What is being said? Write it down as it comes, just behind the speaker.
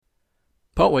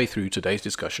Partway through today's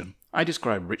discussion, I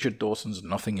described Richard Dawson's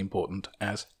Nothing Important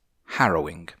as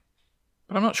harrowing.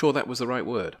 But I'm not sure that was the right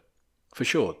word. For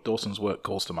sure, Dawson's work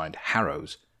calls to mind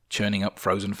harrows, churning up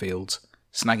frozen fields,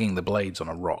 snagging the blades on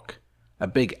a rock, a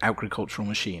big agricultural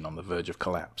machine on the verge of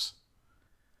collapse.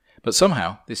 But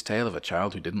somehow, this tale of a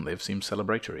child who didn't live seems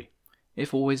celebratory,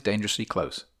 if always dangerously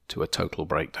close to a total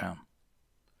breakdown.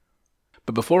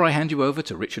 But before I hand you over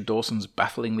to Richard Dawson's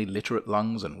bafflingly literate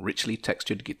lungs and richly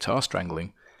textured guitar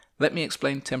strangling, let me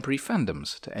explain temporary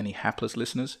fandoms to any hapless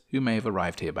listeners who may have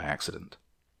arrived here by accident.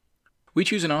 We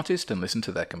choose an artist and listen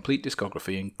to their complete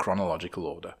discography in chronological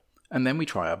order, and then we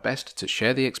try our best to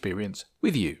share the experience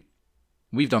with you.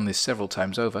 We've done this several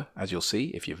times over, as you'll see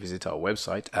if you visit our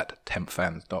website at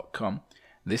tempfans.com.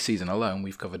 This season alone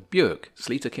we've covered Björk,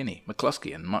 Sleater-Kinney,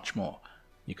 McCluskey and much more.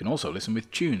 You can also listen with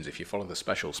tunes if you follow the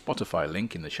special Spotify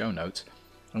link in the show notes,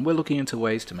 and we're looking into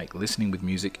ways to make listening with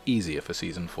music easier for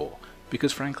Season 4,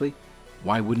 because frankly,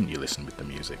 why wouldn't you listen with the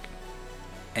music?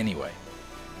 Anyway,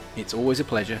 it's always a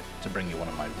pleasure to bring you one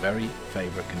of my very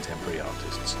favourite contemporary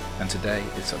artists, and today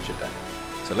is such a day.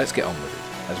 So let's get on with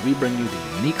it, as we bring you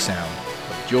the unique sound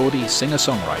of Geordie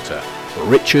singer-songwriter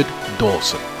Richard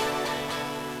Dawson.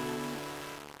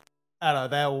 Hello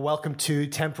there, welcome to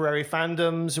Temporary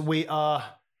Fandoms. We are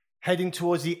heading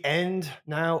towards the end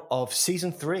now of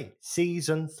Season 3.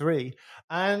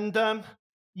 And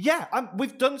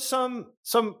we've done some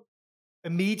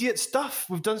immediate stuff.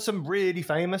 We've done some really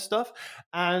famous stuff.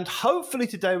 And hopefully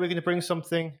today we're going to bring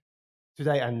something,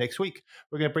 today and next week,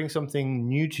 we're going to bring something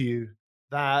new to you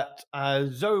that,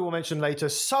 as Zoe will mention later,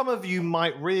 some of you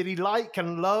might really like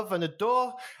and love and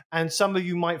adore, and some of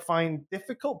you might find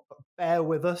difficult, but bear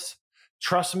with us.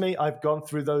 Trust me, I've gone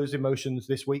through those emotions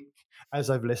this week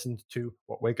as I've listened to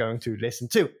what we're going to listen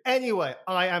to. Anyway,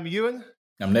 I am Ewan.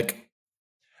 I'm Nick.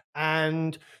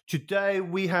 And today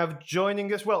we have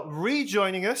rejoining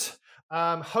us,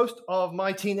 host of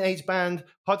My Teenage Band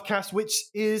podcast, which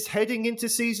is heading into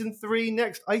Season 3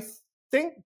 next, I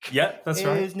think. Yeah, that's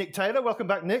right. Is Nick Taylor. Welcome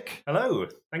back, Nick. Hello.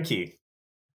 Thank you.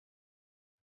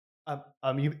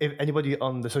 If anybody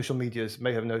on the social medias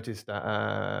may have noticed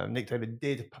that Nick Taylor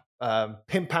did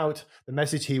pimp out the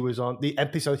message he was on, the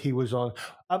episode he was on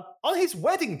his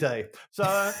wedding day. So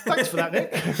thanks for that,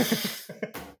 Nick.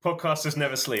 Podcasters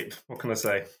never sleep. What can I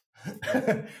say?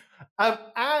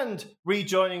 And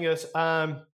rejoining us,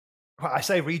 a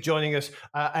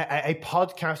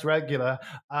podcast regular,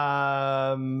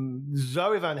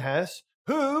 Zoe Van Hess,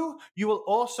 who you will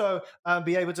also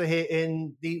be able to hear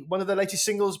in one of the latest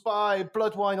singles by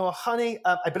Blood, Wine or Honey.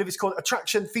 I believe it's called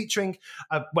Attraction, featuring,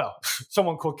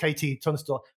 someone called Katie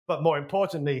Tunstall, but more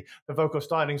importantly, the vocal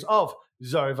stylings of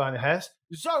Zoe Van Hess.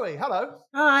 Zoe, hello.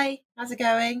 Hi, how's it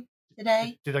going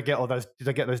today? Did I get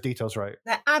those details right?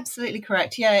 They're absolutely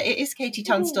correct. Yeah, it is Katie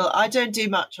Tunstall. I don't do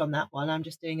much on that one. I'm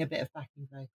just doing a bit of backing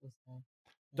vocals there.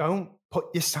 Don't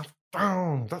put yourself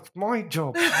down. That's my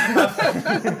job.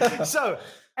 So,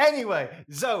 anyway,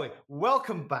 Zoe,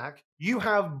 welcome back. You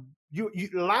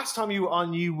last time you were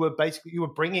on, you were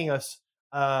bringing us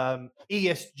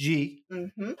ESG.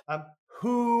 Mm-hmm.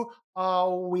 Who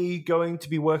are we going to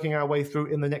be working our way through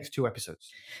in the next 2 episodes?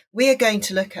 We are going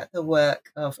to look at the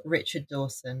work of Richard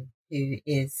Dawson, who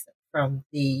is from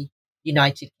the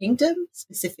United Kingdom,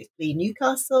 specifically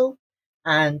Newcastle,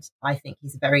 and I think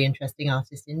he's a very interesting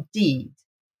artist indeed.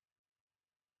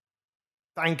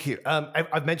 Thank you.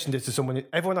 I've mentioned this to someone.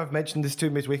 Everyone I've mentioned this to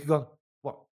this week has gone,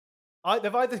 what?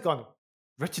 They've either gone,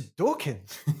 Richard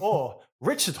Dawkins or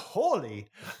Richard Hawley.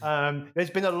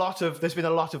 There's been a lot of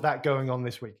that going on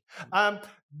this week.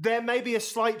 There may be a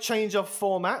slight change of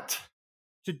format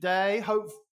today.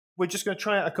 We're just going to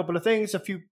try out a couple of things. A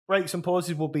few breaks and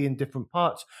pauses will be in different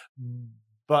parts,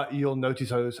 but you'll notice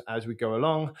those as we go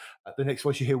along. The next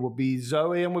voice you hear will be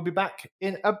Zoe, and we'll be back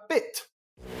in a bit.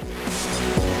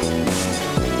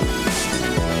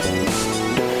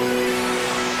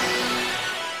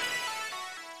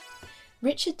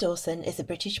 Richard Dawson is a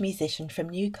British musician from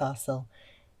Newcastle.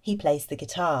 He plays the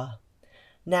guitar.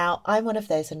 Now, I'm one of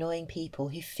those annoying people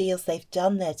who feels they've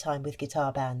done their time with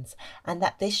guitar bands and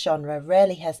that this genre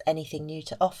rarely has anything new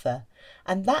to offer.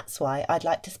 And that's why I'd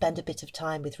like to spend a bit of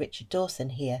time with Richard Dawson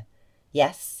here.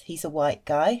 Yes, he's a white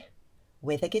guy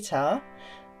with a guitar,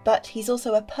 but he's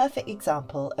also a perfect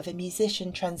example of a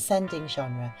musician transcending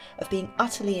genre, of being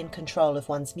utterly in control of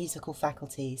one's musical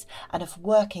faculties and of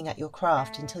working at your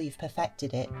craft until you've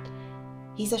perfected it.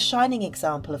 He's a shining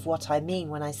example of what I mean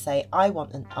when I say I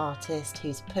want an artist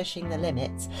who's pushing the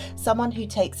limits, someone who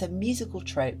takes a musical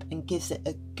trope and gives it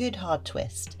a good hard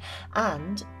twist,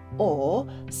 or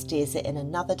steers it in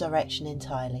another direction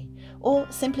entirely, or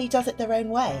simply does it their own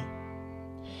way.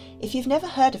 If you've never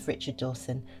heard of Richard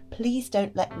Dawson, please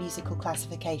don't let musical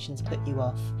classifications put you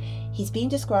off. He's been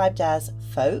described as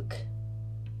folk,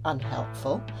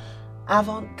 unhelpful,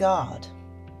 avant-garde,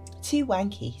 too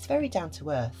wanky, he's very down to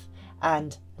earth,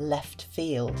 and left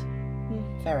field.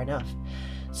 Fair enough.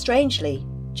 Strangely,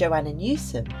 Joanna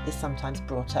Newsom is sometimes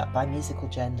brought up by musical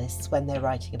journalists when they're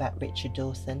writing about Richard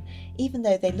Dawson, even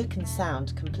though they look and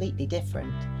sound completely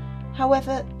different.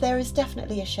 However, there is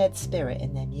definitely a shared spirit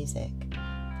in their music.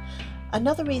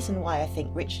 Another reason why I think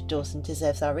Richard Dawson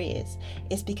deserves our ears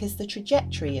is because the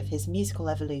trajectory of his musical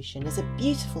evolution is a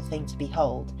beautiful thing to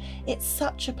behold. It's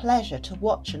such a pleasure to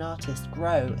watch an artist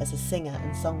grow as a singer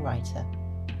and songwriter.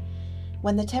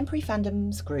 When the Temporary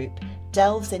Fandoms group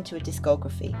delves into a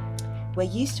discography, we're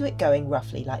used to it going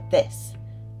roughly like this: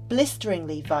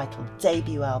 blisteringly vital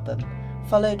debut album,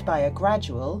 followed by a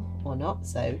gradual, or not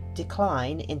so,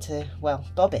 decline into, well,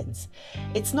 bobbins.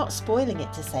 It's not spoiling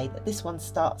it to say that this one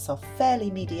starts off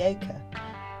fairly mediocre,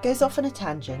 goes off on a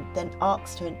tangent, then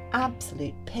arcs to an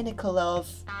absolute pinnacle of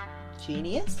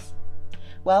genius?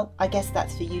 Well, I guess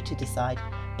that's for you to decide,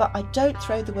 but I don't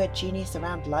throw the word genius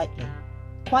around lightly.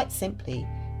 Quite simply,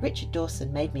 Richard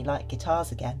Dawson made me like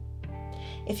guitars again.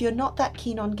 If you're not that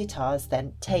keen on guitars,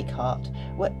 then take heart.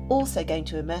 We're also going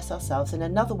to immerse ourselves in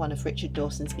another one of Richard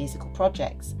Dawson's musical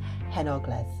projects, Hen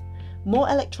Ogledd. More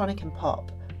electronic and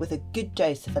pop, with a good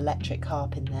dose of electric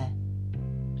harp in there.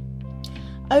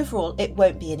 Overall, it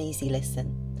won't be an easy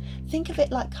listen. Think of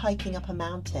it like hiking up a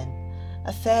mountain.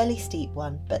 A fairly steep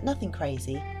one, but nothing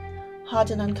crazy.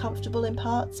 Hard and uncomfortable in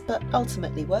parts, but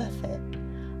ultimately worth it.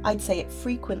 I'd say it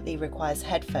frequently requires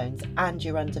headphones and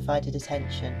your undivided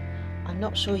attention. I'm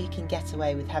not sure you can get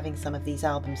away with having some of these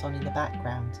albums on in the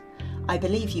background. I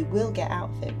believe you will get out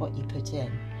of it what you put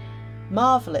in.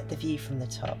 Marvel at the view from the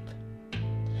top.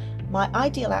 My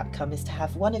ideal outcome is to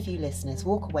have one of you listeners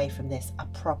walk away from this a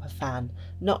proper fan,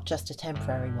 not just a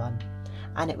temporary one.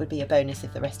 And it would be a bonus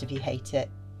if the rest of you hate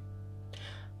it.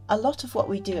 A lot of what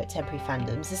we do at Temporary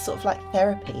Fandoms is sort of like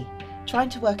therapy, trying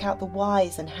to work out the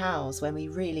whys and hows when we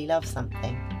really love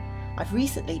something. I've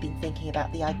recently been thinking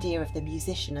about the idea of the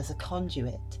musician as a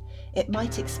conduit. It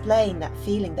might explain that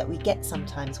feeling that we get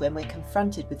sometimes when we're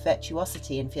confronted with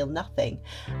virtuosity and feel nothing,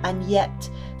 and yet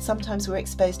sometimes we're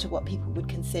exposed to what people would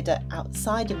consider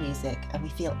outsider music and we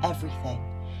feel everything.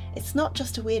 It's not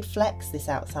just a weird flex, this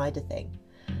outsider thing.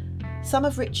 Some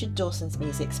of Richard Dawson's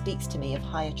music speaks to me of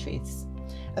higher truths,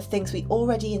 of things we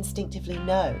already instinctively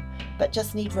know, but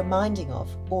just need reminding of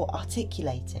or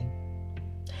articulating.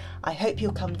 I hope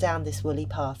you'll come down this woolly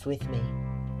path with me.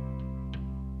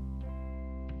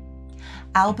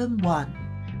 Album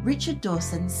 1. Richard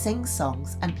Dawson sings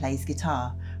songs and plays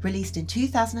guitar, released in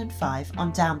 2005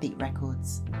 on Downbeat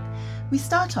Records. We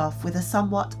start off with a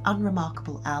somewhat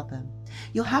unremarkable album.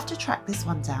 You'll have to track this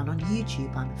one down on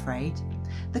YouTube, I'm afraid.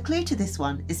 The clue to this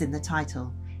one is in the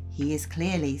title. He is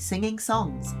clearly singing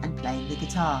songs and playing the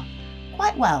guitar.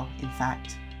 Quite well, in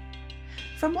fact.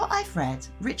 From what I've read,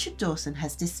 Richard Dawson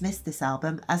has dismissed this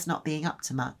album as not being up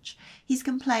to much. He's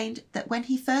complained that when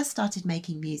he first started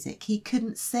making music, he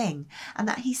couldn't sing, and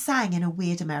that he sang in a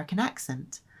weird American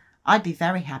accent. I'd be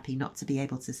very happy not to be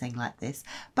able to sing like this,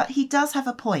 but he does have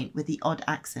a point with the odd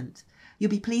accent. You'll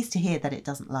be pleased to hear that it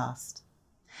doesn't last.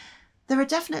 There are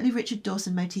definitely Richard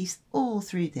Dawson motifs all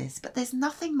through this, but there's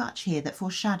nothing much here that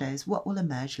foreshadows what will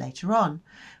emerge later on,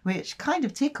 which kind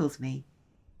of tickles me.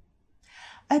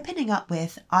 Opening up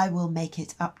with I Will Make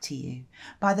It Up to You,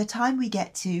 by the time we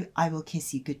get to I Will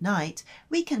Kiss You Goodnight,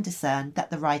 we can discern that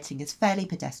the writing is fairly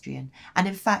pedestrian, and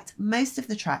in fact most of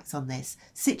the tracks on this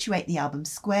situate the album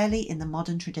squarely in the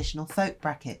modern traditional folk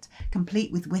bracket,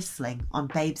 complete with whistling on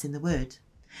Babes in the Wood.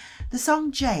 The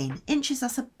song Jane inches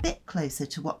us a bit closer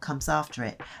to what comes after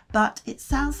it, but it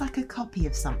sounds like a copy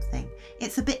of something.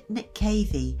 It's a bit Nick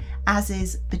Cavey, as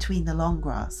is Between the Long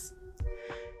Grass.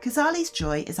 Khazali's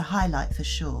Joy is a highlight for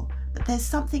sure, but there's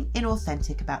something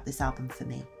inauthentic about this album for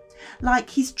me. Like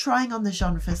he's trying on the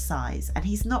genre's size and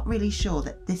he's not really sure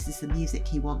that this is the music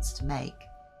he wants to make.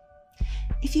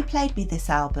 If you played me this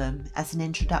album as an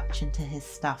introduction to his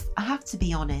stuff, I have to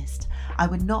be honest, I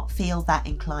would not feel that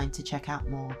inclined to check out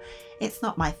more. It's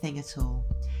not my thing at all.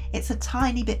 It's a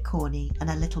tiny bit corny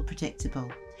and a little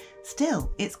predictable.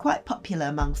 Still, it's quite popular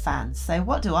among fans, so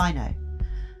what do I know?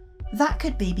 That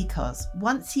could be because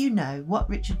once you know what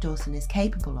Richard Dawson is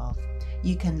capable of,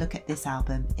 you can look at this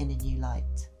album in a new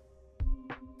light.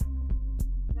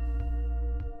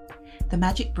 The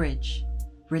Magic Bridge,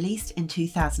 released in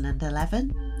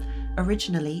 2011,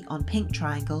 originally on Pink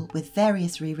Triangle with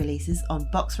various re-releases on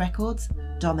Box Records,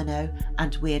 Domino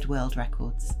and Weird World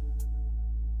Records.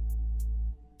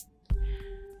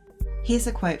 Here's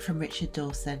a quote from Richard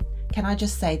Dawson. Can I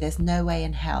just say there's no way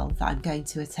in hell that I'm going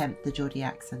to attempt the Geordie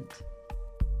accent.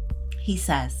 He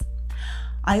says,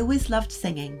 I always loved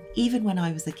singing, even when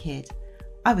I was a kid.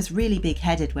 I was really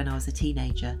big-headed when I was a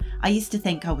teenager. I used to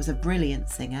think I was a brilliant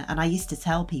singer, and I used to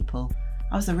tell people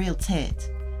I was a real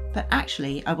tit. But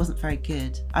actually, I wasn't very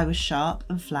good. I was sharp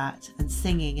and flat and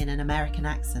singing in an American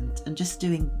accent and just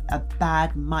doing a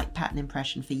bad Mike Patton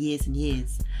impression for years and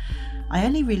years. I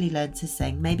only really learned to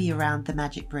sing maybe around The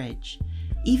Magic Bridge.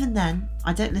 Even then,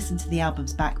 I don't listen to the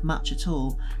albums back much at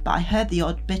all, but I heard the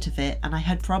odd bit of it and I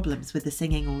had problems with the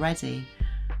singing already.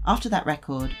 After that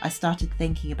record, I started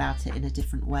thinking about it in a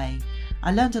different way.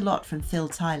 I learned a lot from Phil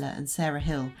Tyler and Sarah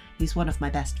Hill, who's one of my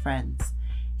best friends.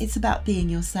 It's about being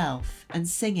yourself and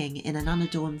singing in an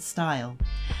unadorned style.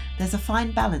 There's a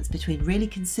fine balance between really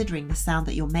considering the sound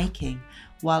that you're making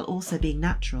while also being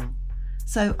natural.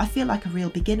 So I feel like a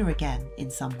real beginner again in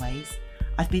some ways.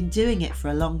 I've been doing it for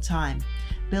a long time,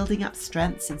 building up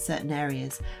strengths in certain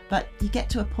areas, but you get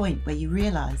to a point where you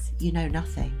realise you know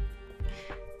nothing.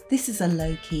 This is a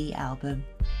low-key album.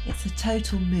 It's a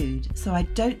total mood, so I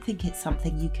don't think it's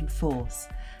something you can force.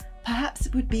 Perhaps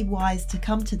it would be wise to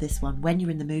come to this one when you're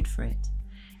in the mood for it.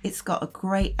 It's got a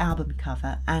great album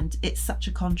cover and it's such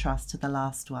a contrast to the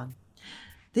last one.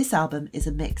 This album is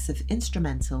a mix of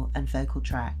instrumental and vocal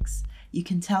tracks. You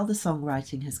can tell the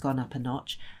songwriting has gone up a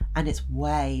notch and it's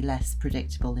way less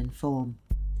predictable in form.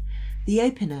 The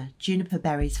opener, Juniper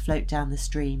Berries Float Down the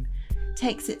Stream,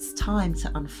 takes its time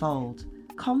to unfold,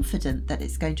 confident that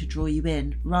it's going to draw you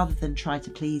in rather than try to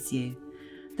please you.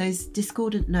 Those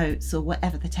discordant notes, or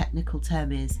whatever the technical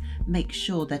term is, make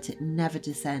sure that it never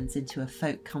descends into a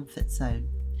folk comfort zone.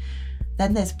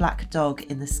 Then there's Black Dog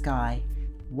in the Sky.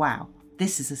 Wow,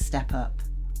 this is a step up.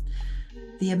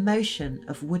 The emotion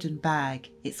of Wooden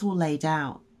Bag, it's all laid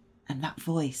out, and that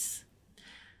voice.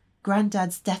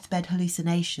 Grandad's Deathbed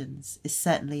Hallucinations is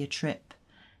certainly a trip.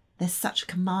 There's such a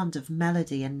command of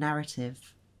melody and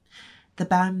narrative. The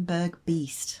Bamberg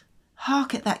Beast.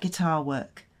 Hark at that guitar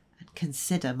work.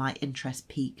 Consider my interest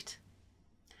piqued.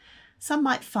 Some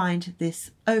might find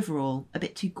this overall a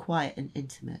bit too quiet and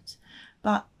intimate,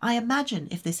 but I imagine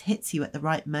if this hits you at the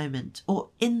right moment or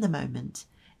in the moment,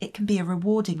 it can be a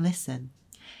rewarding listen.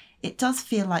 It does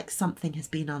feel like something has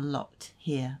been unlocked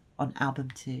here on album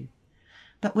 2.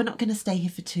 But we're not going to stay here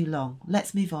for too long.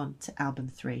 Let's move on to album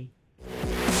 3.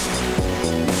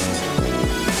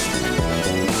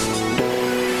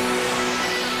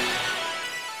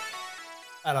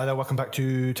 Hello there, welcome back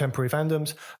to Temporary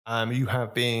Fandoms. You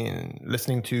have been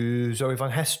listening to Zoe Von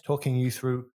Hess talking you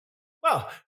through, well,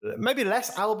 maybe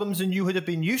less albums than you would have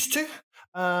been used to,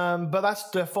 but that's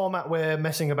the format we're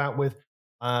messing about with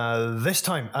this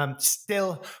time.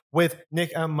 Still with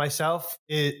Nick and myself.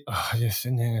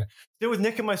 Still with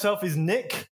Nick and myself is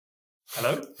Nick.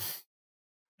 Hello.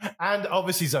 And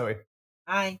obviously Zoe.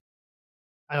 Hi.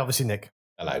 And obviously Nick.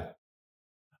 Hello.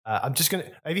 I'm just going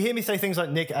to, if you hear me say things like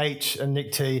Nick H and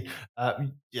Nick T,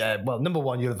 well, number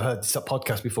one, you'll have heard this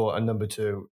podcast before, and number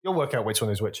two, you'll work out which one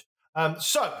is which.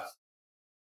 So,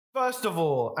 first of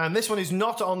all, and this one is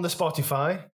not on the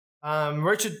Spotify,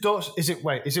 Richard Dawson, is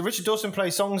it Richard Dawson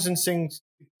plays songs and sings?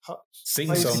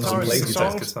 Sings songs and plays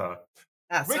guitar.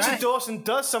 That's Richard right. Dawson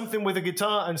does something with a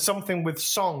guitar and something with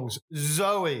songs.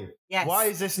 Zoe, Yes. why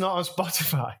is this not on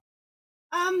Spotify?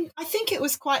 I think it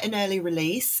was quite an early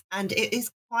release, and it is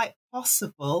quite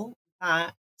possible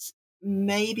that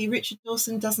maybe Richard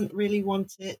Dawson doesn't really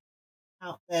want it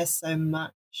out there so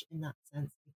much in that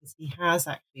sense, because he has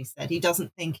actually said he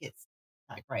doesn't think it's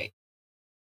that great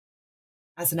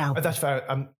as an album. That's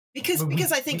fair.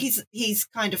 Because I think he's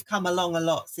kind of come along a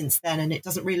lot since then, and it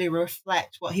doesn't really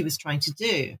reflect what he was trying to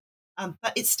do.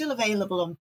 But it's still available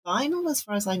on vinyl, as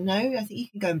far as I know. I think you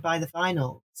can go and buy the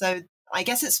vinyl. So I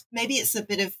guess it's a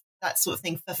bit of that sort of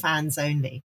thing for fans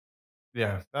only.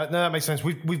 Yeah, no, that makes sense.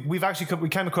 We've actually we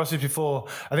came across this before.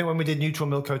 I think when we did Neutral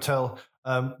Milk Hotel,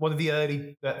 one of the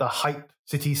early the Hype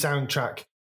City soundtrack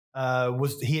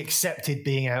was he accepted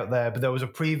being out there, but there was a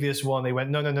previous one. They went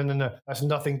no, that's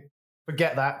nothing.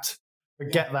 Forget that.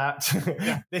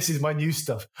 Yeah. This is my new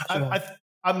stuff. Sure.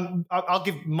 I'll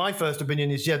give my first opinion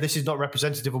is this is not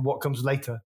representative of what comes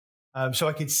later. So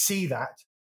I could see that.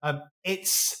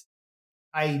 It's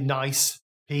a nice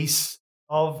piece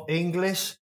of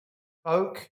English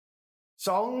folk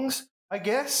songs, I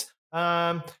guess.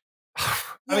 I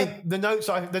mean, the notes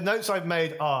I've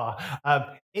made are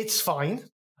it's fine.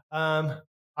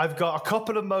 I've got a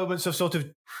couple of moments of sort of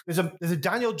there's a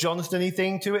Daniel Johnston-y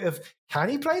thing to it of can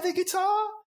he play the guitar?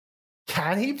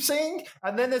 Can he sing?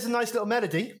 And then there's a nice little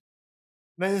melody. And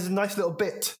then there's a nice little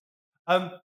bit.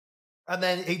 and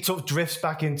then it sort of drifts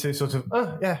back into sort of,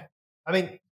 oh, yeah. I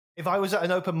mean, if I was at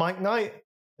an open mic night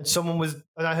and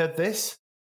I heard this,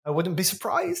 I wouldn't be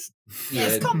surprised. Yeah,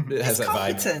 it has that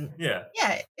competent. vibe.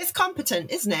 Yeah, it's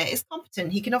competent, isn't it? It's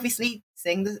competent. He can obviously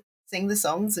sing the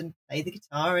songs and play the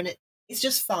guitar, and it's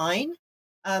just fine.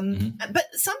 But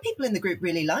some people in the group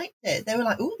really liked it. They were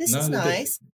like, "Oh, this is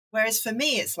nice." Whereas for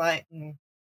me, it's like,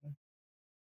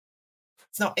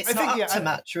 it's not up to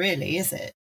much, really, is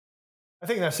it? I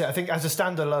think that's it. I think as a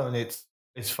standalone,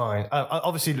 it's fine.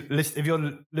 Obviously, if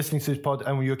you're listening to this pod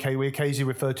and we occasionally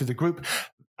refer to the group,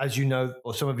 as you know,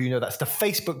 or some of you know, that's the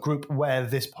Facebook group where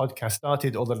this podcast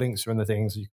started. All the links are in the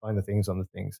things. You can find the things on the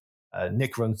things.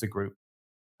 Nick runs the group.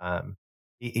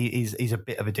 He's a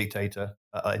bit of a dictator,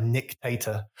 a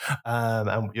Nick-tator,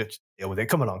 and you just deal with it.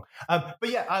 Come along. But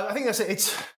yeah, I think that's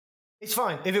it. It's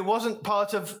fine. If it wasn't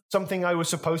part of something I was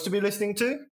supposed to be listening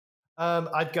to,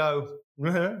 I'd go,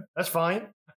 that's fine.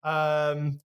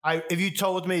 If you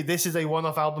told me this is a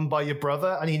one-off album by your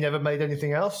brother and he never made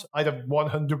anything else, I'd have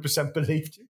 100%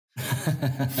 believed you.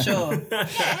 Sure. Yeah,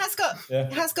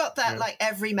 it has got that like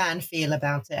everyman feel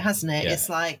about it, hasn't it? Yeah. It's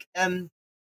like and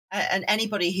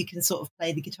anybody who can sort of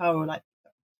play the guitar or like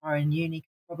guitar in uni can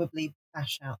probably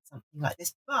bash out something like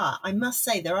this. But I must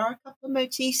say there are a couple of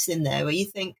motifs in there where you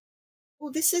think,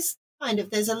 well, this is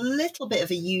there's a little bit of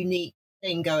a unique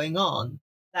thing going on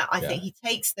that I think he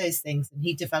takes those things and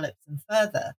he develops them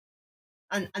further.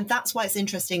 And that's why it's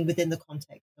interesting within the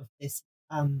context of this,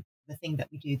 the thing that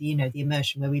we do, the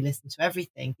immersion where we listen to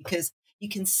everything, because you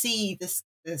can see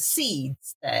the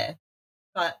seeds there,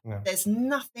 but there's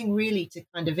nothing really to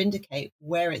kind of indicate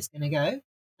where it's going to go.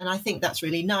 And I think that's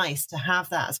really nice to have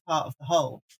that as part of the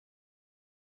whole.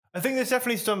 I think there's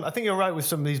definitely I think you're right with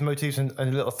some of these motifs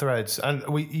and little threads. And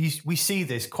we see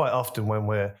this quite often when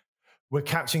we're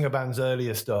catching a band's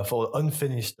earlier stuff or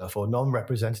unfinished stuff or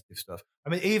non-representative stuff. I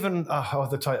mean, even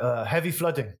Heavy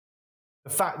Flooding, the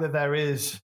fact that there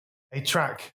is a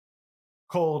track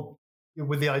called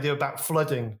with the idea about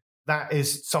flooding, that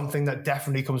is something that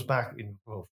definitely comes back in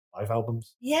 5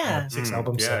 albums, 6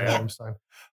 albums, 7 albums time.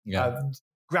 Yeah.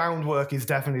 Groundwork is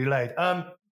definitely laid.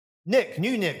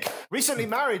 New Nick, recently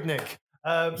married Nick.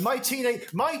 My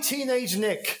teenage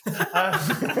Nick.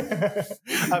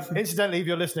 Incidentally, if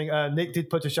you're listening, Nick did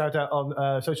put a shout out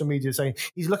on social media saying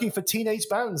he's looking for teenage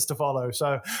bands to follow.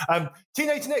 So,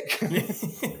 teenage Nick,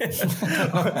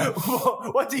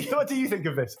 what do you think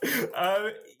of this?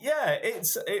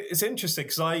 It's interesting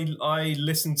because I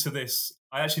listened to this.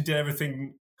 I actually did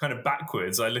everything kind of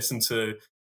backwards. I listened to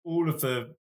all of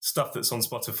the stuff that's on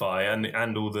Spotify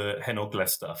and all the Hen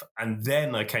Ogleth stuff, and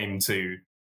then I came to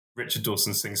Richard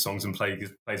Dawson sings songs and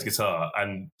plays guitar,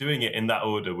 and doing it in that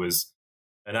order was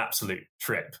an absolute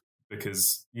trip,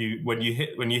 because when you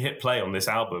hit play on this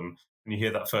album and you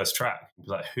hear that first track,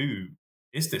 you're like, who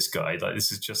is this guy? Like,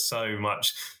 this is just so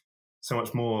much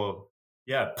more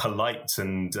polite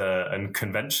and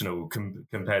conventional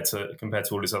compared to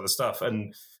all this other stuff.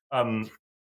 And I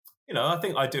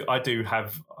think I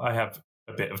have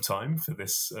a bit of time for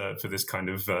this kind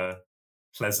of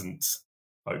pleasant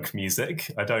folk music.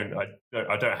 I don't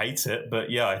hate it, but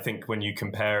I think when you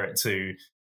compare it to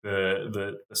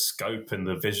the scope and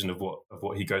the vision of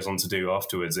what he goes on to do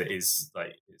afterwards, it is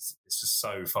like it's just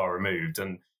so far removed.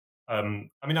 And I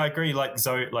mean, I agree. Like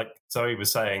Zoe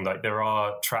was saying, like there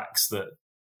are tracks that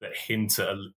hint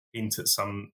at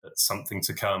something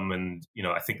to come, and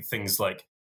I think things like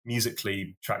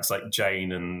musically tracks like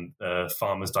Jane and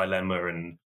Farmer's Dilemma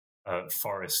and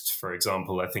Forest, for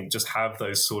example, I think just have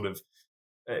those sort of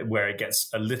where it gets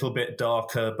a little bit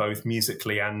darker, both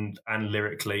musically and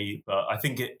lyrically. But I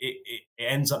think it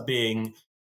ends up being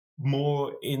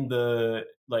more in the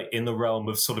realm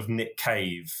of sort of Nick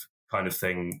Cave kind of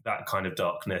thing, that kind of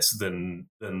darkness, than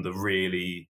the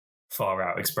really far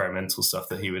out experimental stuff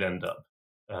that he would end up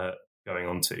going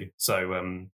on to.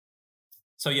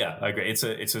 So yeah, I agree. It's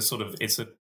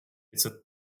a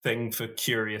thing for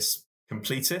curious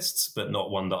completists, but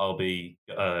not one that I'll be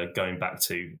going back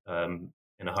to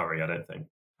in a hurry, I don't think.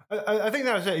 I think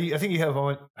that was it. I think you have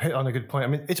hit on a good point. I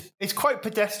mean, it's quite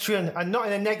pedestrian and not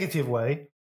in a negative way.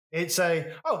 It's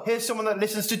here's someone that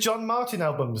listens to John Martin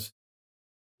albums.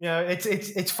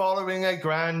 It's following a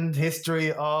grand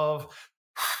history of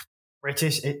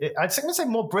British. I'd say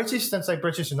more British than say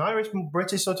British and Irish,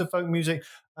 British sort of folk music.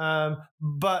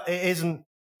 But it isn't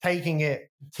taking it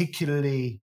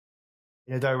particularly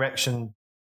in a direction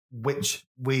which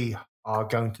we are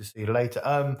going to see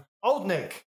later. Old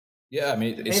Nick. Yeah, I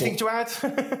mean, anything to add?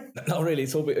 Not really.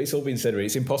 It's all been said.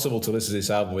 It's impossible to listen to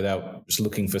this album without just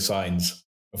looking for signs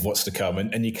of what's to come,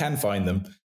 and you can find them,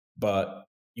 but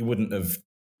you wouldn't have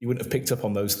you wouldn't have picked up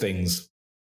on those things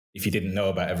if you didn't know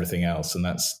about everything else. And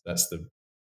that's the,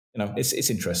 it's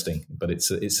interesting, but it's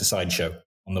a sideshow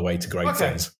on the way to great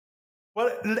things. Well,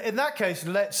 in that case,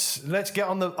 let's get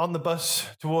on the bus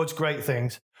towards great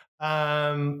things.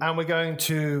 And we're going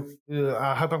to,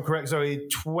 I hope I'm correct, Zoe,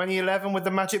 2011 with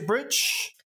the Magic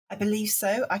Bridge? I believe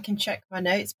so. I can check my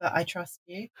notes, but I trust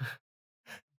you.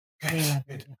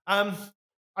 Good.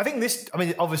 I think this,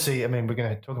 obviously, we're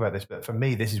going to talk about this, but for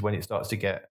me, this is when it starts to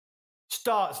get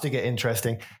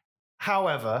interesting.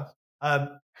 However,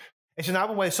 it's an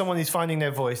album where someone is finding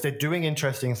their voice. They're doing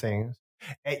interesting things.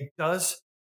 It does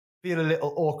feel a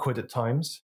little awkward at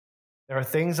times. There are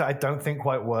things that I don't think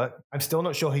quite work. I'm still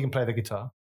not sure he can play the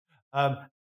guitar.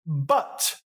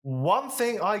 But one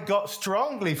thing I got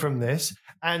strongly from this,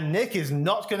 and Nick is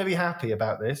not going to be happy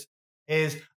about this,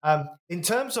 is in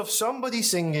terms of somebody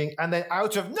singing and then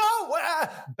out of nowhere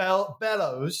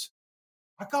bellows,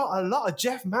 I got a lot of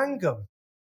Jeff Mangum.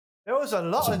 There was a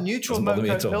lot of Neutral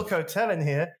Milk Hotel in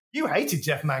here. You hated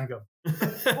Jeff Mangum.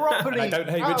 Properly. I don't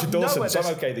hate Richard Dawson, so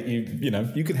I'm okay that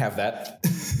you can have that.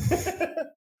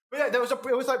 But yeah,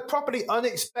 it was like properly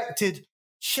unexpected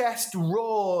chest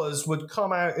roars would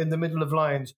come out in the middle of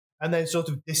lines and then sort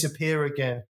of disappear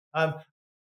again.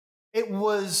 It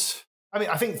was,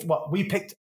 I think we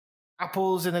picked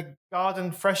apples in a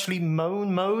garden freshly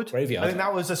mown mode. Graveyard. I think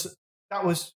that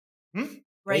was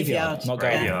Graveyard. Not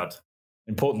graveyard.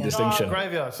 Important distinction.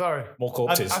 Graveyard, sorry. More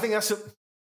corpses. I think that's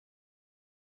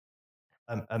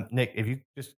Nick, if you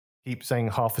just keep saying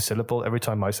half a syllable every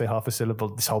time I say half a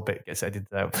syllable, this whole bit gets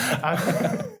edited out.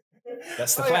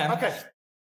 That's the plan. Yeah, okay.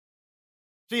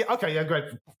 So yeah, great.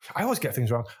 I always get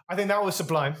things wrong. I think that was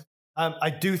sublime. I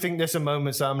do think there's some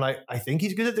moments that I'm like, I think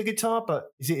he's good at the guitar, but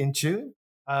is it in tune?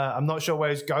 I'm not sure where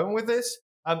he's going with this.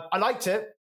 I liked it.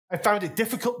 I found it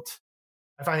difficult.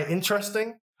 I found it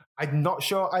interesting. I'm not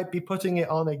sure I'd be putting it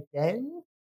on again.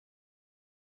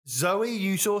 Zoe,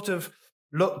 you sort of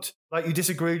looked like you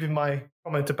disagreed with my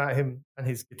comment about him and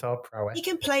his guitar prowess. He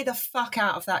can play the fuck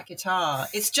out of that guitar.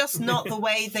 It's just not the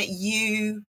way that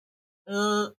you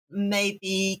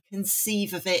maybe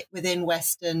conceive of it within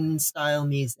Western style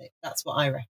music. That's what I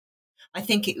reckon. I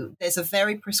think there's a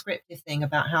very prescriptive thing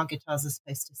about how guitars are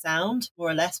supposed to sound, more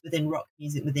or less, within rock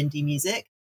music, with indie music.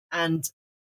 And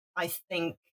I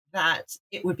think that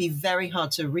it would be very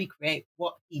hard to recreate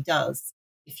what he does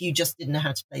if you just didn't know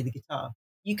how to play the guitar.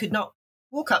 You could not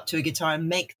walk up to a guitar and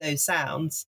make those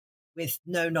sounds with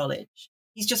no knowledge.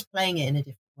 He's just playing it in a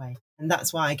different way. And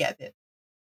that's why I get a bit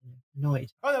annoyed.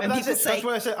 Oh, no, that's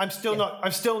what I said.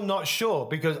 I'm still not sure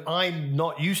because I'm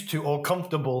not used to or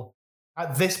comfortable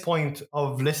at this point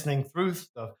of listening through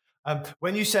stuff.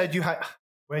 When you said you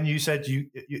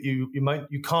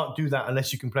can't do that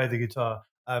unless you can play the guitar.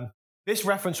 This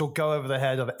reference will go over the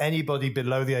head of anybody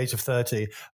below the age of 30.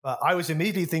 But I was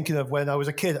immediately thinking of when I was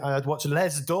a kid and I'd watch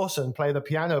Les Dawson play the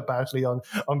piano badly on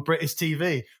British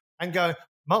TV and go,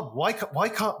 Mum, why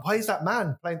is that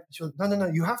man playing? No,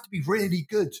 you have to be really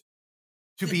good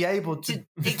to be able to do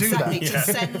that. Exactly, to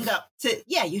send up to,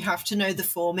 you have to know the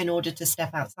form in order to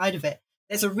step outside of it.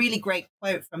 There's a really great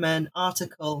quote from an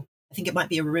article, I think it might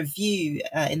be a review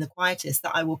in The Quietist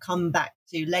that I will come back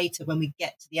to later when we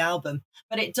get to the album.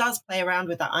 But it does play around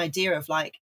with that idea of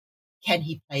like, can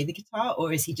he play the guitar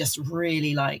or is he just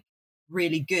really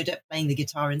good at playing the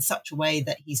guitar in such a way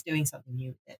that he's doing something new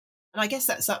with it? And I guess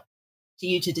that's up to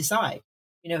you to decide.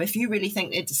 If you really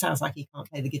think it sounds like he can't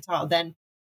play the guitar, then,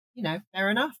 fair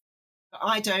enough. But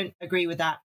I don't agree with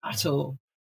that at all.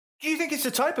 Do you think it's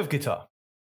the type of guitar?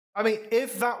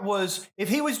 If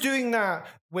he was doing that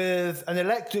with an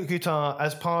electric guitar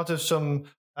as part of some,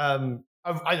 a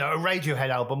Radiohead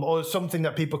album or something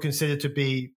that people consider to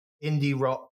be indie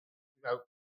rock,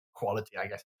 quality, I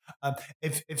guess.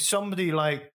 If somebody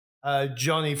like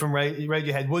Johnny from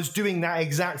Radiohead was doing that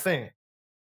exact thing,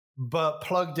 but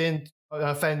plugged in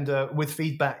a Fender with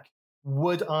feedback,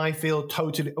 would I be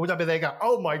there go,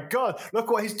 oh my God,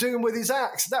 look what he's doing with his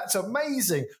axe. That's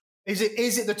amazing. Is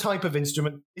it the type of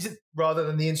instrument? Is it rather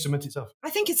than the instrument itself? I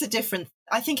think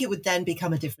it would then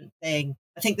become a different thing.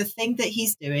 I think the thing that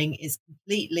he's doing is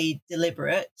completely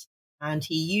deliberate and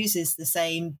he uses the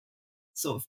same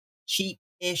sort of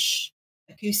cheap-ish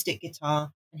acoustic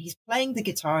guitar and he's playing the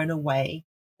guitar in a way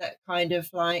that kind of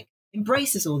like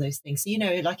embraces all those things. So,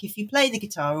 like if you play the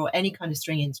guitar or any kind of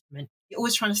string instrument, you're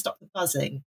always trying to stop the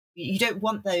buzzing. You don't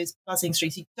want those buzzing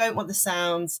strings. You don't want the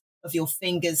sounds of your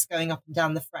fingers going up and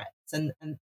down the frets. And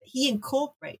he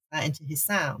incorporates that into his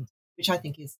sound, which I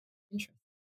think is interesting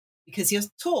because you're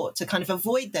taught to kind of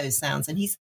avoid those sounds. And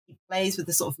he plays with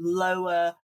the sort of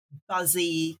lower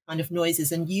buzzy kind of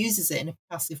noises and uses it in a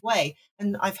percussive way.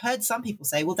 And I've heard some people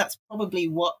say, well, that's probably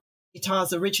what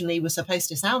guitars originally were supposed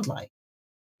to sound like,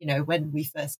 when we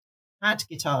first had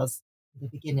guitars in the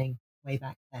beginning, way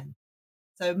back then.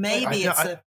 So maybe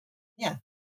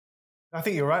I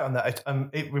think you're right on that.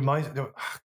 It reminds me.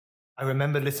 I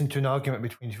remember listening to an argument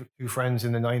between two friends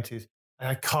in the 90s, and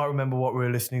I can't remember what we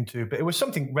were listening to, but it was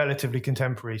something relatively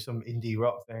contemporary, some indie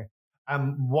rock thing.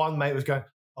 And one mate was going,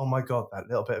 "Oh my God, that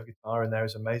little bit of guitar in there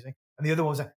is amazing." And the other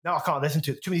one was like, "No, I can't listen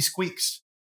to it. Too many squeaks.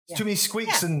 Too many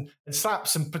squeaks and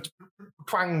slaps and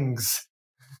twangs."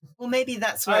 Well, maybe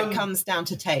that's where it comes down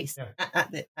to taste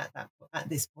at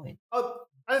this point.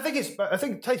 I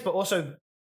think taste, but also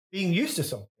being used to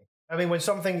something. I mean, when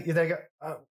something they go,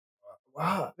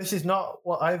 wow, this is not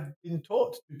what I've been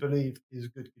taught to believe is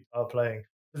good guitar playing.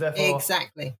 Therefore,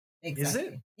 exactly. Is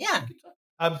it? Yeah.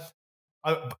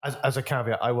 As a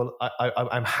caveat,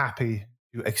 I'm happy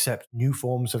to accept new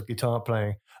forms of guitar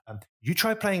playing. You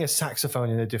try playing a saxophone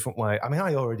in a different way. I mean,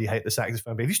 I already hate the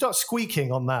saxophone, but if you start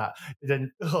squeaking on that,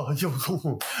 then I love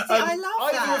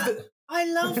that. I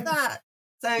love that.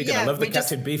 So you're gonna love the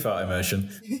Captain Beefheart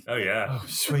immersion. Oh yeah. Oh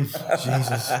sweet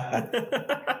Jesus.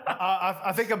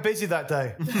 I think I'm busy that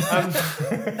day.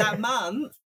 That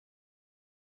month.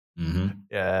 Mm-hmm.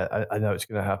 Yeah, I know it's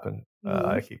going to happen.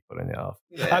 I keep putting it off.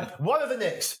 Yeah. One of the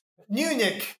Nicks, new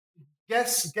Nick.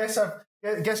 Guess go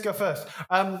first.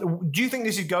 Do you think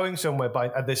this is going somewhere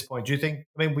at this point? Do you think?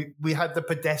 I mean, we had the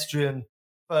Pedestrian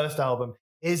first album.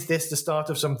 Is this the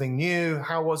start of something new?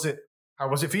 How was it? How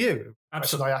was it for you?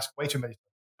 Absolutely. I asked way too many.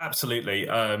 Absolutely.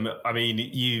 I mean,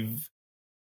 you've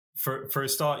for a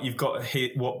start, you've got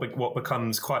what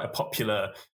becomes quite a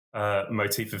popular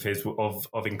motif of his of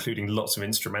including lots of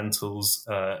instrumentals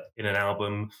in an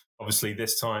album. Obviously,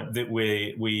 this time that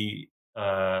we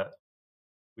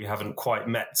haven't quite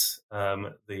met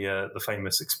the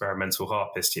famous experimental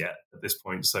harpist yet at this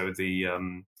point. So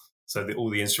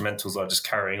all the instrumentals are just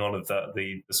carrying on of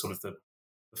the sort of the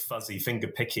fuzzy finger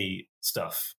picky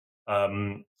stuff.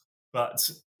 But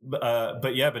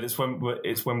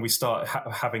it's when we start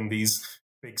having these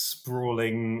big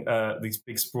sprawling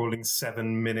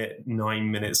 7-minute,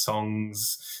 9-minute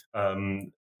songs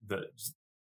that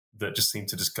just seem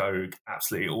to just go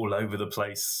absolutely all over the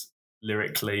place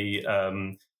lyrically.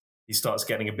 He starts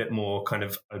getting a bit more kind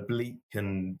of oblique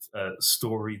and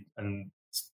story, and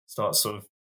starts sort of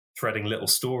threading little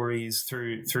stories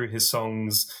through his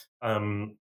songs.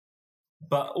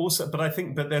 But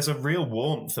there's a real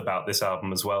warmth about this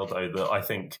album as well, though, that I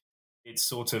think it's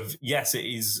sort of, yes, it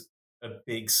is a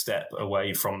big step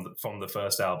away from the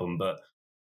first album, but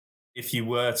if you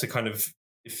were to kind of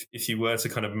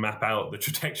map out the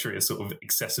trajectory of sort of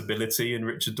accessibility in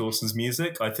Richard Dawson's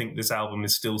music, I think this album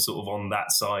is still sort of on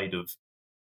that side of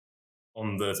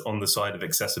on the side of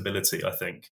accessibility. I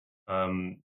think.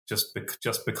 Just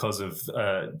because of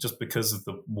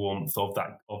the warmth of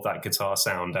that guitar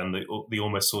sound, and the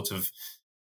almost sort of,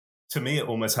 to me, it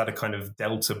almost had a kind of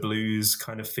Delta blues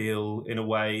kind of feel in a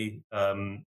way.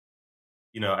 I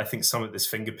think some of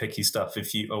this fingerpicky stuff,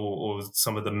 or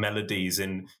some of the melodies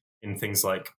in things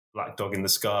like Black Dog in the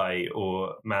Sky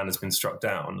or Man Has Been Struck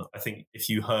Down, I think if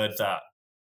you heard that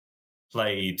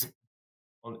played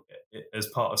as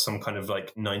part of some kind of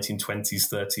like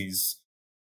 1920s 30s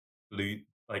blue,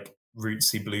 like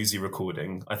rootsy bluesy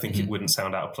recording, I think it wouldn't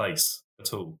sound out of place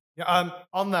at all. Yeah.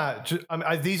 On that,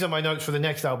 these are my notes for the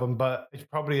next album, but it's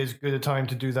probably as good a time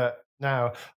to do that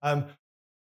now.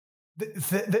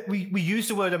 We use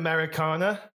the word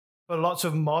Americana, but lots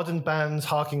of modern bands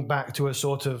harking back to a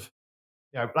sort of,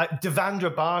 like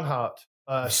Devendra Banhart,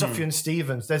 Sufjan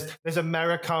Stevens. There's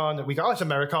Americana. We go, it's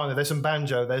Americana. There's some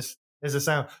banjo. There's a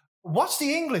sound. What's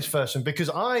the English version? Because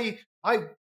I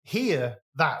hear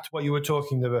that, what you were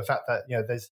talking about, the fact that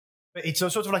it's a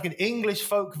sort of like an English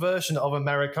folk version of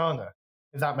Americana,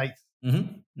 if that makes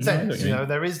sense.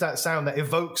 There is that sound that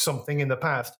evokes something in the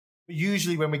past, but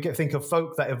usually when we think of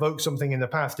folk that evokes something in the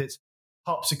past, it's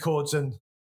harpsichords and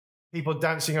people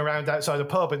dancing around outside a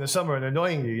pub in the summer and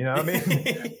annoying you. You know what I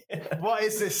mean? What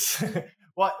is this?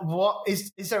 What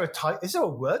is there a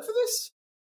word for this?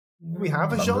 Do we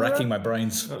have a genre? I'm racking my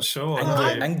brains. Not sure.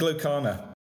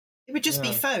 Anglocana. It would just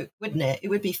be folk, wouldn't it? It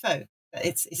would be folk.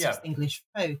 It's just English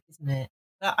folk, isn't it?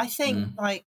 But I think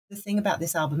like the thing about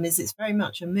this album is it's very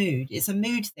much a mood. It's a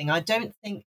mood thing. I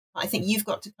think you've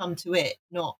got to come to it,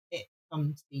 not it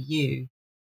come to you,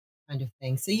 kind of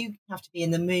thing. So you have to be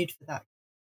in the mood for that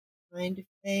kind of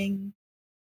thing.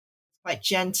 It's quite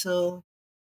gentle,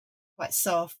 quite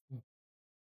soft. And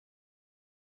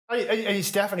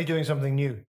it's definitely doing something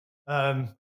new.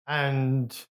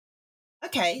 And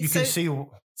okay, you can see.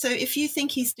 So if you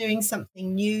think he's doing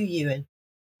something new, Ewan,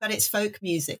 but it's folk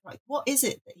music, like what is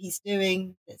it that he's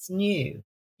doing that's new?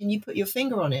 Can you put your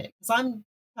finger on it? Because I'm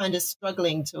kind of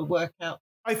struggling to work out.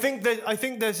 I think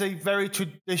there's a very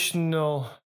traditional.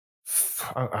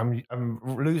 I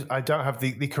don't have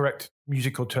the correct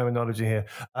musical terminology here.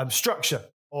 Structure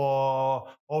or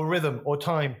rhythm or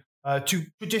time to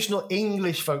traditional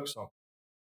English folk song.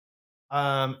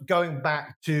 Going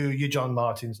back to your John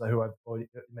Martins, who I've already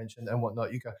mentioned and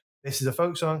whatnot. You go, this is a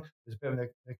folk song. There's a bit of an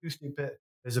acoustic bit.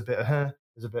 There's a bit of her.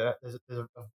 There's a bit. There's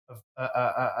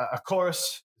a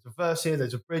chorus. There's a verse here.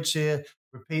 There's a bridge here.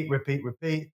 Repeat.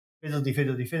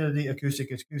 Fiddledy,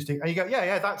 acoustic, and you go,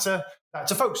 yeah, that's a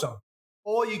folk song.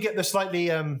 Or you get the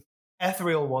slightly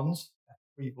ethereal ones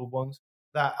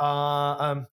that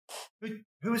are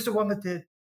who was the one that did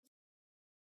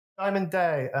Diamond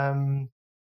Day?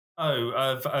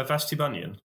 Vashti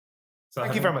Bunyan.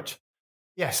 Thank you very much.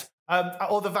 Yes,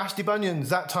 or the Vashti Bunyans,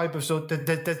 that type of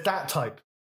there's that type,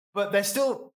 but there's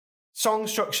still song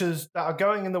structures that are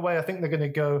going in the way I think they're going to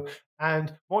go,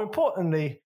 and more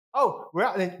importantly. We're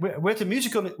at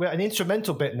an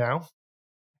instrumental bit now,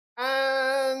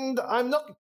 and I'm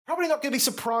probably not going to be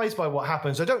surprised by what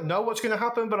happens. I don't know what's going to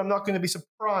happen, but I'm not going to be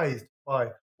surprised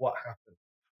by what happens.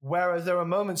 Whereas there are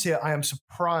moments here I am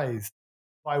surprised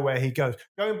by where he goes.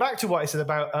 Going back to what I said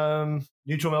about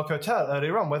Neutral Milk Hotel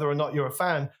earlier on, whether or not you're a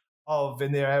fan of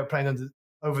In the Airplane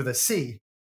Over the Sea,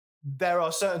 there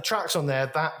are certain tracks on there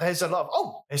that there's a lot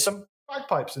of, there's some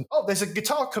bagpipes, and there's a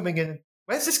guitar coming in.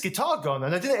 Where's this guitar gone?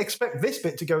 And I didn't expect this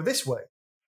bit to go this way.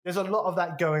 There's a lot of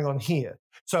that going on here.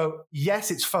 So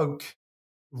yes, it's folk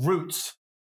roots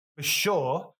for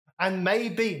sure. And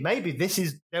maybe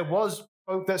there was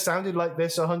folk that sounded like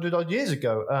this 100 odd years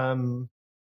ago.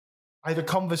 I had a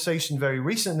conversation very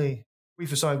recently,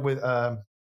 brief aside, with my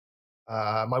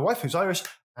wife who's Irish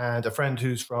and a friend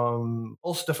who's from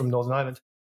Ulster, from Northern Ireland.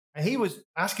 And he was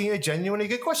asking a genuinely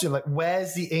good question, like,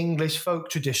 where's the English folk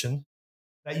tradition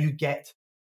that you get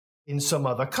in some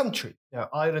other country? Now,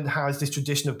 Ireland has this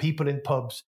tradition of people in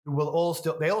pubs who will all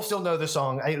still know the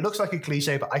song. And it looks like a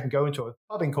cliche, but I can go into a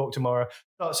pub in Cork tomorrow,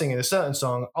 start singing a certain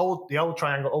song, the old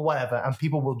triangle or whatever, and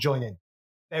people will join in.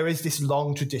 There is this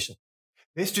long tradition.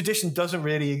 This tradition doesn't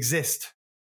really exist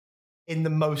in the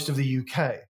most of the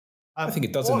UK. I think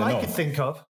it does in the north. All I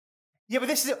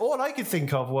could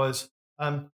think of was,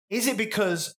 is it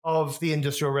because of the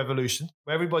Industrial Revolution,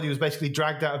 where everybody was basically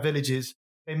dragged out of villages?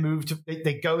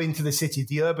 They go into the city.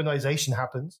 The urbanization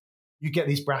happens. You get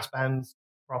these brass bands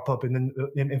prop up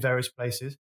in various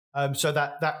places. So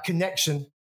that connection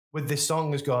with this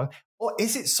song is gone. Or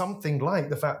is it something like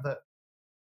the fact that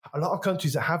a lot of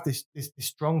countries that have this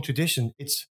strong tradition,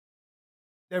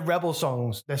 they're rebel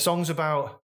songs. They're songs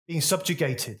about being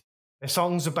subjugated. They're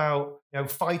songs about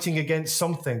fighting against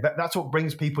something. That's what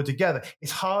brings people together.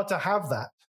 It's hard to have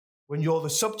that when you're the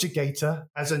subjugator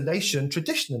as a nation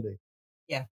traditionally.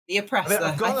 Yeah, the oppressor.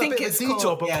 I think it's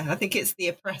the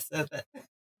oppressor that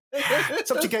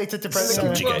subjugator to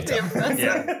subjugator.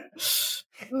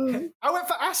 Yeah. I went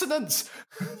for assonance.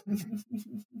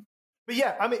 But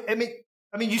yeah, I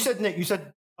mean, you said, Nick,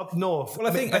 up north. Well,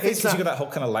 I think because you've got that whole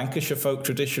kind of Lancashire folk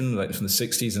tradition, like from the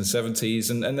 60s and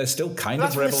 70s, and they're still kind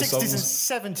of rebel songs. That's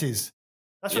from the 60s and 70s.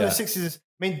 That's from the 60s.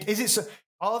 I mean,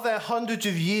 are there hundreds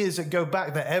of years that go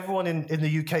back that everyone in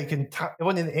the UK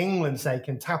everyone in England, say,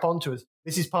 can tap onto us?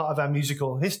 This is part of our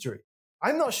musical history.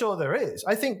 I'm not sure there is.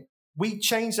 I think we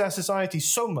changed our society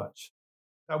so much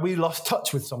that we lost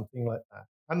touch with something like that.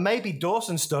 And maybe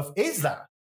Dawson stuff is that.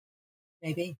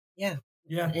 Maybe, yeah.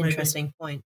 Yeah, interesting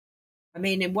point. I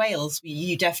mean, in Wales,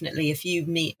 you definitely, if you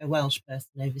meet a Welsh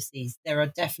person overseas, there are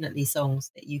definitely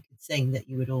songs that you could sing that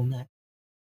you would all know.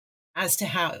 As to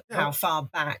how far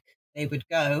back they would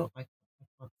go, I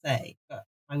can't say, but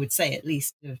I would say at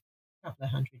least a couple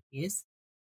of 100 years.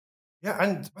 Yeah,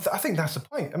 and I think that's the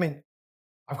point. I mean,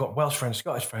 I've got Welsh friends,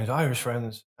 Scottish friends, Irish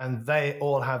friends, and they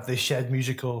all have this shared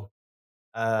musical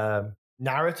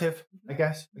narrative, I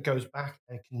guess, that goes back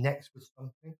and connects with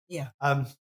something. Yeah. I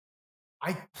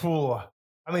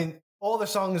mean, all the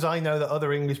songs I know that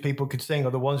other English people could sing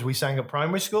are the ones we sang at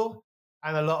primary school,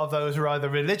 and a lot of those are either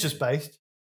religious based,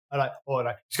 or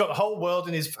he's got the whole world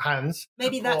in his hands.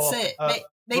 Maybe that's it.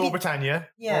 Maybe Rule Britannia.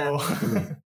 Yeah.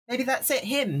 Maybe that's it.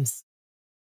 Hymns,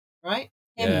 right?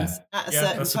 Hymns at a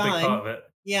certain that's time. A big part of it.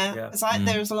 Yeah, because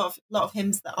there's a lot of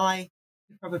hymns that I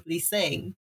could probably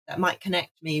sing that might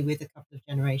connect me with a couple of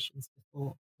generations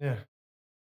before. Yeah.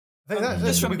 I think that's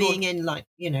just from being in a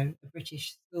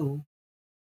British school.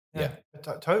 Yeah,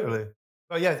 totally.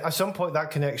 But yeah, at some point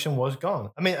that connection was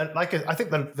gone. I mean, I think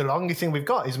the longest thing we've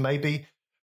got is maybe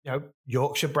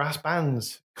Yorkshire brass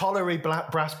bands, Colliery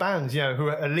brass bands, who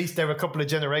at least they're a couple of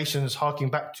generations harking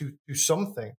back to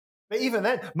something. But even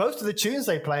then, most of the tunes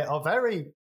they play are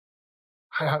very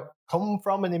come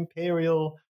from an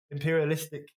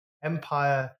imperialistic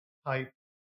empire type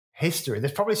history.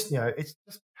 There's probably, it's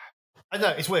just, I don't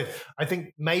know, it's weird. I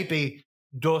think maybe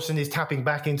Dawson is tapping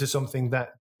back into something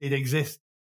that did exist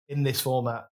in this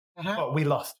format, but we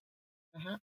lost.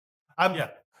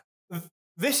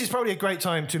 This is probably a great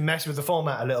time to mess with the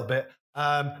format a little bit,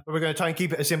 but we're going to try and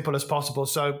keep it as simple as possible.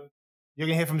 So you're going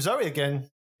to hear from Zoe again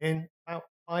in about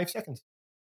 5 seconds.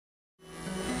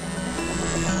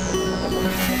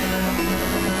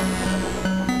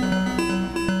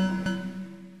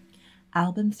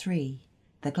 Album 3,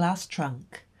 The Glass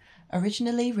Trunk,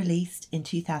 originally released in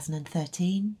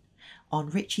 2013 on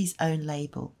Richie's own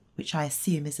label, which I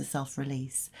assume is a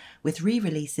self-release, with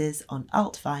re-releases on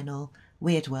Alt Vinyl,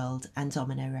 Weird World and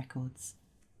Domino Records.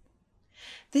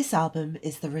 This album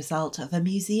is the result of a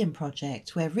museum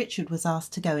project where Richard was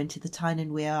asked to go into the Tyne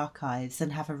and Wear archives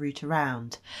and have a route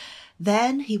around.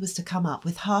 Then he was to come up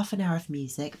with half an hour of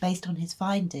music based on his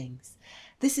findings.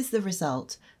 This is the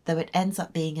result, though it ends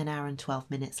up being an hour and 12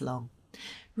 minutes long.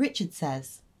 Richard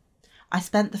says, I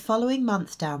spent the following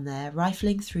month down there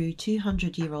rifling through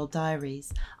 200-year-old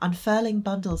diaries, unfurling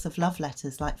bundles of love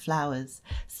letters like flowers,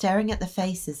 staring at the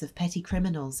faces of petty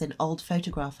criminals in old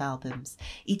photograph albums,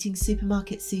 eating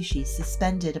supermarket sushi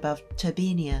suspended above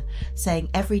Turbinia, saying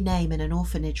every name in an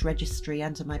orphanage registry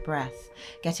under my breath,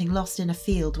 getting lost in a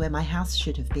field where my house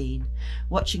should have been,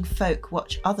 watching folk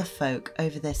watch other folk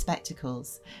over their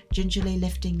spectacles, gingerly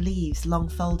lifting leaves long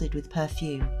folded with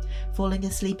perfume, falling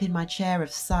asleep in my chair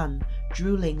of sun,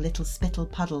 drooling little spittle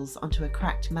puddles onto a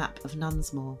cracked map of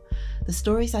Nunsmore. The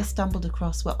stories I stumbled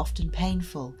across were often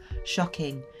painful,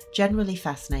 shocking, generally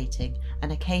fascinating,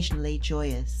 and occasionally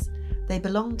joyous. They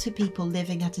belonged to people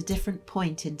living at a different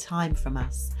point in time from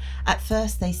us. At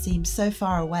first they seemed so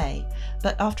far away,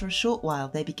 but after a short while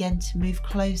they began to move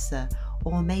closer,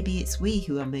 or maybe it's we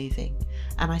who are moving,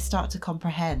 and I start to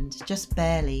comprehend, just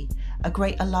barely, a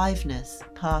great aliveness,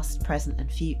 past, present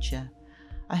and future.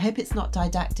 I hope it's not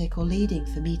didactic or leading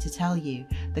for me to tell you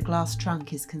The Glass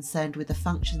Trunk is concerned with the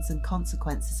functions and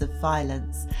consequences of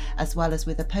violence, as well as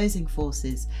with opposing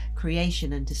forces,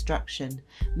 creation and destruction,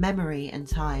 memory and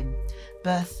time,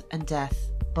 birth and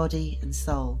death, body and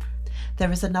soul.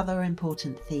 There is another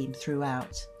important theme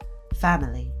throughout: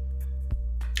 family.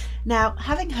 Now,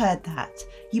 having heard that,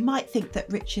 you might think that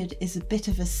Richard is a bit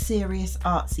of a serious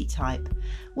artsy type.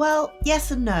 Well, yes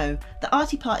and no. The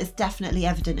arty part is definitely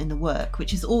evident in the work,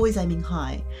 which is always aiming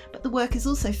high, but the work is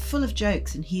also full of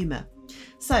jokes and humour.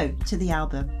 So, to the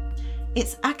album.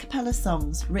 It's a cappella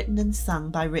songs written and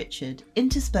sung by Richard,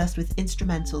 interspersed with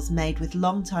instrumentals made with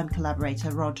longtime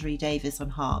collaborator Rhodri Davies on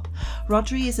harp.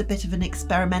 Rhodri is a bit of an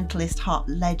experimentalist harp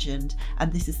legend,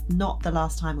 and this is not the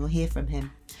last time we'll hear from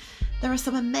him. There are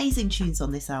some amazing tunes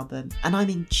on this album, and I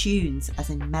mean tunes as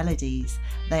in melodies.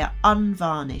 They are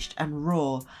unvarnished and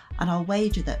raw, and I'll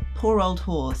wager that Poor Old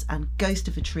Horse and Ghost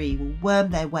of a Tree will worm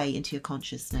their way into your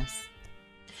consciousness.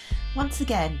 Once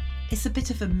again, it's a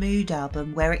bit of a mood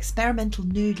album where experimental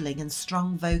noodling and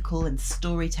strong vocal and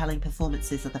storytelling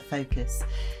performances are the focus.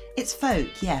 It's folk,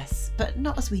 yes, but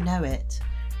not as we know it.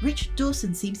 Richard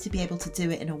Dawson seems to be able to do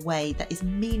it in a way that is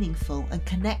meaningful and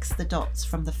connects the dots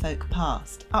from the folk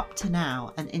past, up to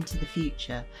now and into the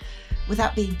future,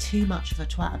 without being too much of a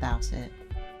twat about it.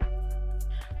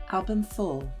 Album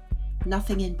 4,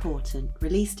 Nothing Important,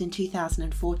 released in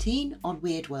 2014 on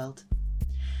Weird World.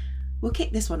 We'll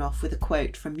kick this one off with a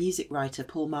quote from music writer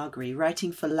Paul Margery,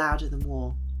 writing for Louder Than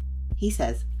War. He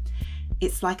says,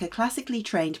 "It's like a classically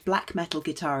trained black metal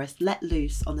guitarist let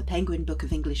loose on the Penguin Book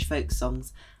of English folk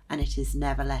songs, and it is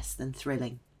never less than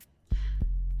thrilling."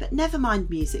 But never mind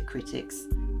music critics.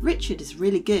 Richard is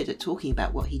really good at talking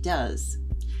about what he does.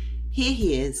 Here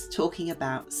he is talking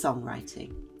about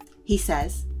songwriting. He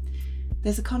says,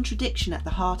 "There's a contradiction at the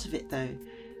heart of it though,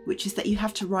 which is that you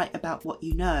have to write about what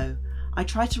you know. I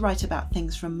try to write about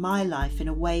things from my life in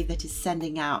a way that is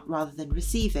sending out rather than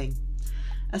receiving.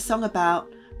 A song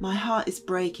about, my heart is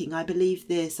breaking, I believe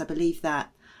this, I believe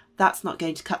that. That's not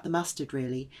going to cut the mustard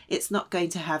really. It's not going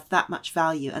to have that much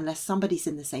value unless somebody's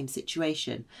in the same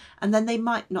situation, and then they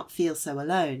might not feel so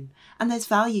alone. And there's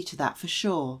value to that for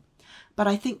sure. But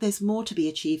I think there's more to be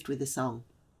achieved with a song.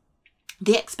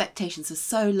 The expectations are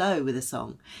so low with a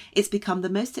song. It's become the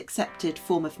most accepted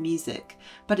form of music,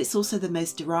 but it's also the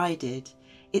most derided.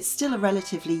 It's still a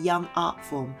relatively young art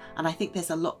form, and I think there's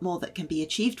a lot more that can be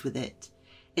achieved with it.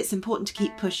 It's important to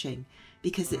keep pushing,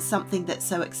 because it's something that's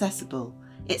so accessible.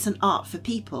 It's an art for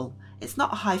people. It's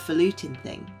not a highfalutin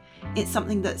thing. It's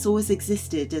something that's always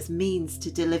existed as means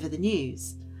to deliver the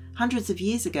news. Hundreds of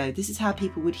years ago, this is how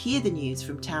people would hear the news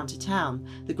from town to town,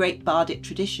 the great bardic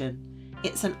tradition.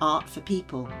 It's an art for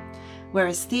people.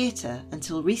 Whereas theatre,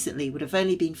 until recently, would have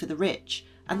only been for the rich,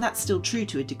 and that's still true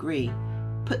to a degree.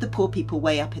 Put the poor people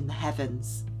way up in the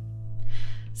heavens.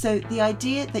 So the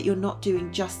idea that you're not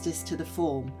doing justice to the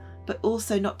form, but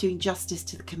also not doing justice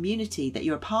to the community that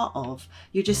you're a part of,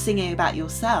 you're just singing about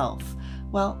yourself,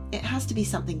 well, it has to be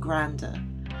something grander.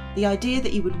 The idea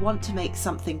that you would want to make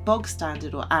something bog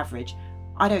standard or average,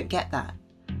 I don't get that.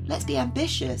 Let's be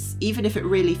ambitious, even if it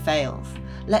really fails.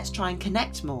 Let's try and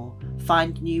connect more,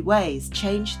 find new ways,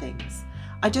 change things.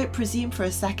 I don't presume for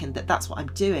a second that that's what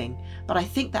I'm doing, but I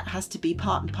think that has to be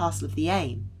part and parcel of the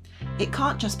aim. It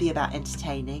can't just be about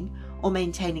entertaining or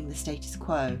maintaining the status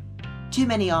quo. Too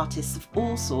many artists of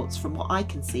all sorts, from what I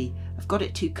can see, have got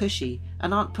it too cushy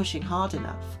and aren't pushing hard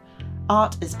enough.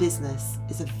 Art as business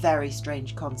is a very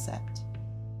strange concept.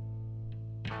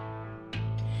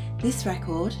 This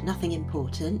record, Nothing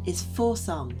Important, is 4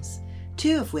 songs,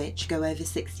 2 of which go over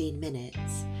 16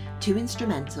 minutes, 2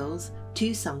 instrumentals,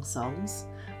 2 sung songs,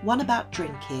 one about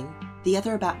drinking, the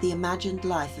other about the imagined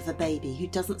life of a baby who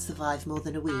doesn't survive more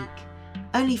than a week.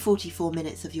 Only 44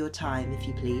 minutes of your time, if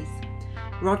you please.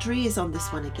 Rhodri is on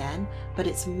this one again, but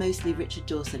it's mostly Richard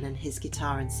Dawson and his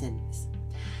guitar and synths.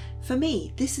 For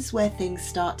me, this is where things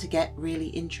start to get really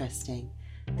interesting.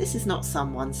 This is not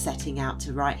someone setting out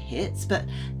to write hits, but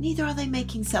neither are they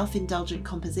making self-indulgent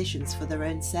compositions for their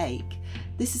own sake.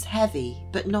 This is heavy,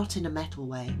 but not in a metal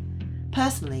way.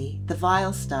 Personally, the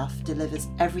Vile stuff delivers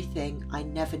everything I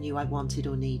never knew I wanted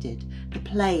or needed. The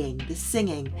playing, the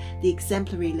singing, the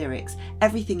exemplary lyrics,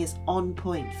 everything is on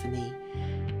point for me.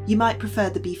 You might prefer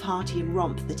the beef-hearty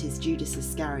romp that is Judas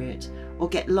Iscariot, or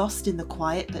get lost in the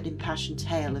quiet but impassioned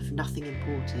tale of Nothing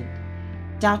Important.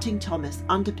 Doubting Thomas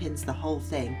underpins the whole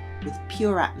thing with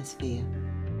pure atmosphere.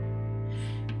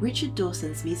 Richard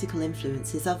Dawson's musical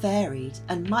influences are varied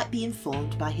and might be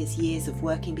informed by his years of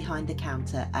working behind the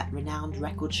counter at renowned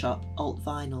record shop Alt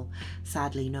Vinyl,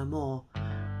 sadly no more.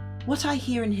 What I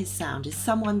hear in his sound is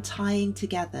someone tying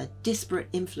together disparate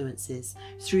influences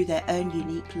through their own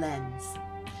unique lens.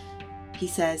 He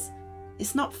says,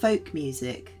 "It's not folk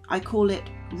music, I call it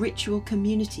ritual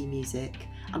community music,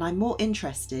 and I'm more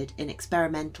interested in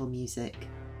experimental music."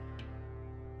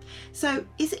 So,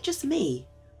 is it just me?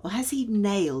 Or has he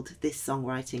nailed this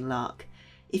songwriting lark?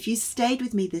 If you stayed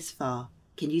with me this far,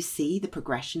 can you see the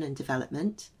progression and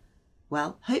development?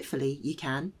 Well, hopefully you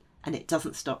can, and it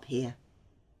doesn't stop here.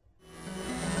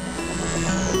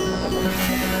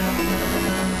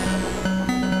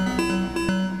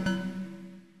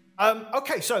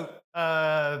 Okay, so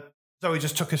Zoe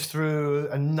just took us through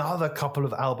another couple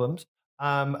of albums,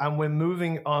 and we're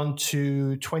moving on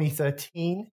to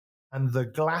 2013 and The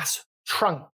Glass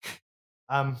Trunk.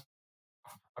 I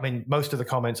mean, most of the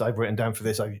comments I've written down for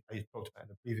this, I talked about in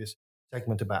the previous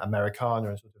segment about Americana,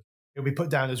 and sort of it'll be put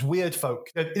down as weird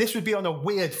folk. This would be on a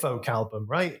weird folk album,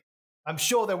 right? I'm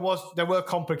sure there were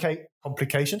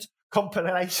compilations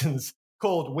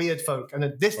called Weird Folk,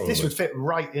 and this would fit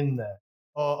right in there.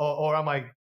 Or am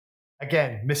I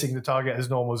again missing the target as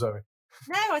normal, Zoe?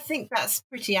 No, I think that's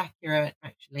pretty accurate,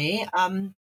 actually.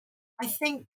 I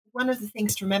think one of the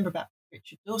things to remember about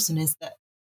Richard Dawson is that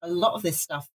a lot of this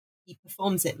stuff, he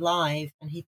performs it live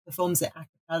and he performs it a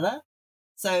cappella.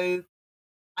 So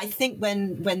I think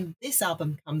when this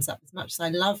album comes up, as much as I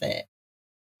love it,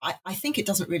 I think it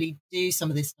doesn't really do some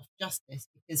of this stuff justice,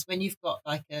 because when you've got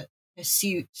like a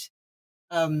hirsute,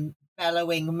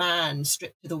 bellowing man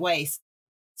stripped to the waist,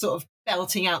 sort of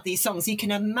belting out these songs, you can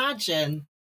imagine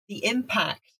the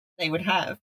impact they would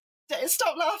have.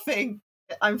 Stop laughing.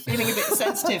 I'm feeling a bit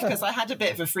sensitive because I had a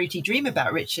bit of a fruity dream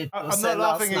about Richard. I'm not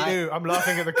laughing at you. I'm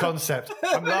laughing at the concept.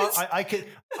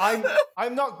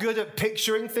 I'm not good at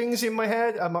picturing things in my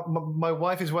head. My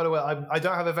wife is well aware. I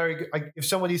don't have a very good. If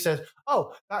somebody says,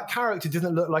 "Oh, that character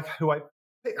didn't look like how I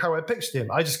pictured him,"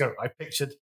 I just go, "I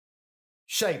pictured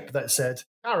shape that said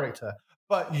character."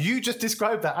 But you just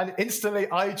described that, and instantly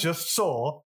I just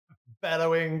saw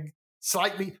bellowing,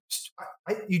 slightly.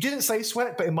 You didn't say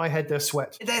sweat, but in my head there's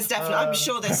sweat. There's definitely. I'm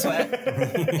sure there's sweat.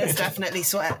 There's definitely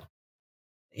sweat.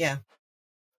 Yeah.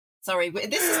 Sorry,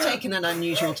 this has taken an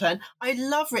unusual turn. I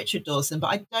love Richard Dawson, but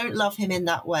I don't love him in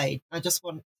that way. I just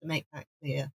want to make that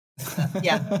clear.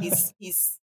 Yeah,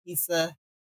 he's a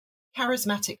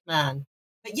charismatic man.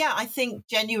 But yeah, I think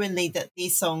genuinely that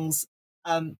these songs,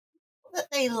 that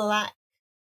they lack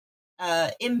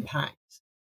impact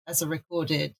as a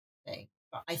recorded thing.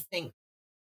 But I think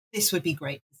this would be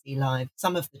great to see live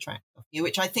some of the tracks off you,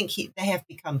 which I think they have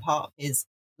become part of his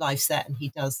live set, and he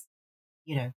does,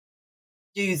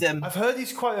 do them. I've heard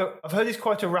he's quite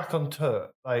a raconteur,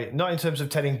 like not in terms of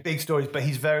telling big stories, but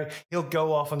he'll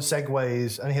go off on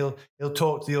segues and he'll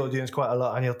talk to the audience quite a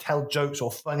lot, and he'll tell jokes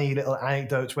or funny little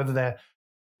anecdotes, whether they're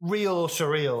real or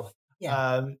surreal.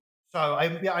 Yeah. So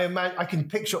I can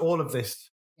picture all of this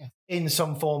in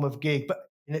some form of gig, but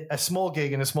in a small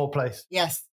gig in a small place.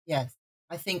 Yes.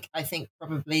 I think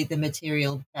probably the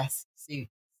material best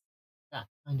suits that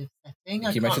kind of setting.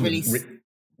 Can you imagine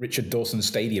Richard Dawson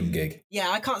Stadium gig? Yeah,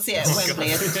 I can't see it at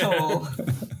Wembley at all.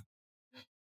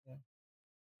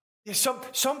 Yeah,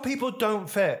 some people don't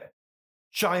fit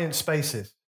giant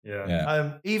spaces.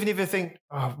 Yeah. Even if you think,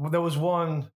 there was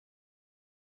one.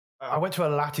 I went to a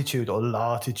Latitude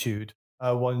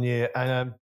one year,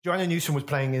 and Joanna Newsom was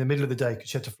playing in the middle of the day because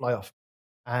she had to fly off,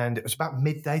 and it was about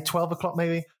midday, 12 o'clock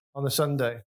maybe on the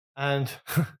Sunday, and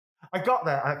I got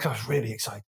there and I was really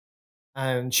excited.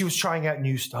 And she was trying out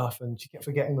new stuff and she kept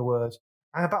forgetting the words.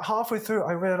 And about halfway through,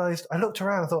 I realized, I looked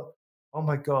around and thought, oh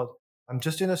my God, I'm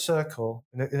just in a circle,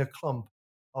 in a clump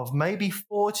of maybe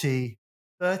 30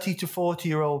 to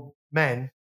 40-year-old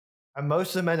men. And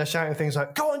most of the men are shouting things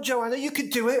like, go on, Joanna, you can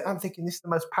do it. I'm thinking this is the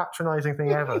most patronizing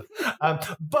thing ever.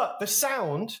 But the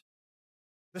sound,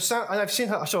 and I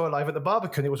saw her live at the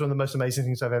Barbican. It was one of the most amazing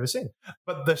things I've ever seen.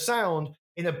 But the sound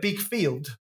in a big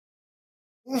field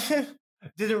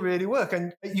didn't really work.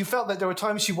 And you felt that there were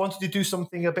times she wanted to do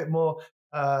something a bit more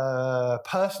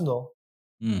personal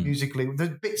musically.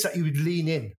 The bits that you would lean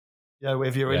in,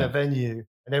 if you're in a venue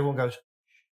and everyone goes,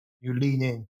 you lean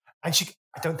in. And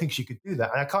I don't think she could do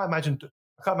that. And I can't imagine,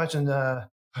 I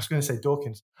was going to say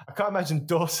Dawkins. I can't imagine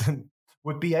Dawson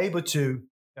would be able to,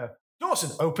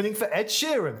 Dawson opening for Ed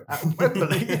Sheeran at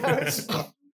Wembley.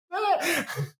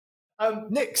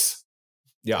 Nicks.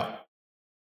 Yeah.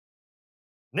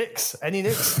 Nicks. Any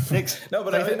Nicks? Nicks. No,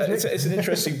 but I think it's an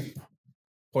interesting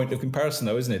point of comparison,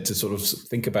 though, isn't it? To sort of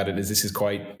think about it as this is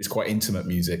quite intimate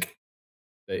music.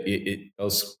 It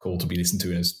does call to be listened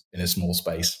to in a small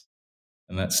space,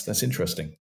 and that's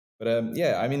interesting. But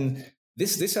I mean,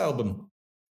 this album,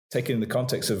 taken in the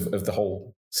context of the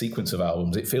whole sequence of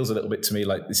albums, it feels a little bit to me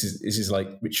like this is like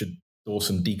Richard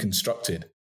Dawson deconstructed,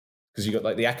 because you've got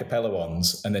like the a cappella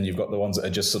ones, and then you've got the ones that are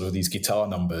just sort of these guitar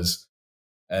numbers,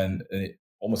 and it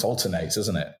almost alternates,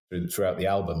 doesn't it, throughout the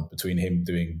album between him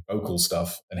doing vocal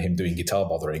stuff and him doing guitar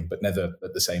bothering, but never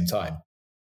at the same time.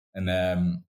 And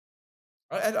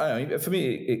for me,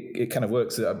 it kind of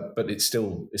works, but it's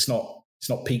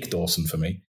not peak Dawson for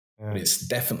me. But it's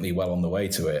definitely well on the way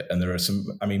to it. And there are some,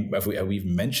 I mean, have we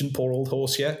even mentioned Poor Old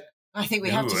Horse yet? I think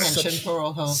we have to mention Poor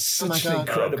Old Horse. Such an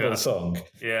incredible song.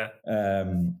 Yeah.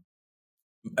 And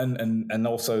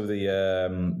also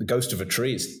the Ghost of a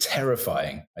Tree is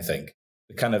terrifying, I think.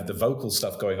 The kind of the vocal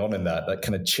stuff going on in that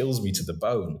kind of chills me to the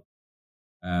bone.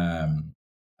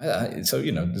 So,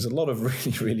 there's a lot of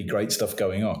really, really great stuff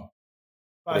going on.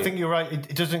 But I think you're right.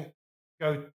 It doesn't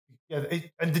go... Yeah, I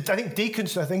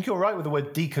think you're right with the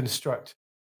word deconstruct.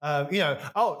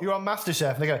 You're on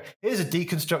MasterChef, and they go, here's a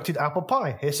deconstructed apple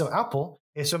pie. Here's some apple.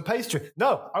 Here's some pastry.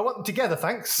 No, I want them together,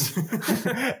 thanks.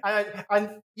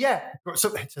 and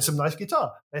there's some nice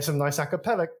guitar. There's some nice a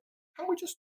cappella. Can we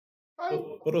just...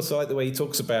 But also, like the way he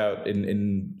talks about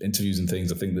in interviews and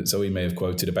things, I think that Zoe may have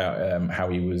quoted about how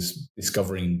he was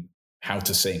discovering how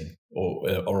to sing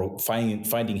or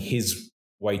finding his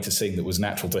way to sing that was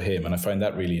natural to him. And I find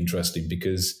that really interesting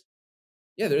because,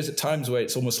 there is at times where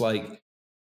it's almost like,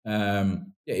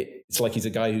 it's like he's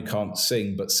a guy who can't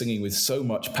sing, but singing with so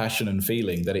much passion and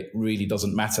feeling that it really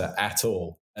doesn't matter at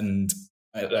all. And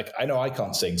I know I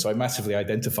can't sing, so I massively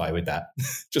identify with that.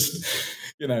 Just,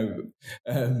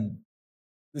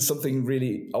 there's something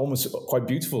really almost quite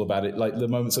beautiful about it. Like the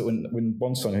moments that when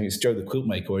one song, I think it's Joe the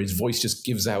Quiltmaker, where his voice just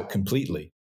gives out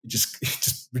completely. It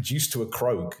just reduced to a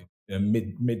croak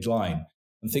mid line,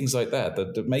 and things like that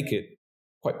make it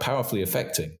quite powerfully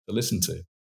affecting to listen to.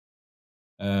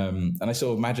 And I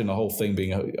sort of imagine the whole thing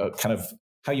being a kind of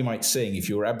how you might sing if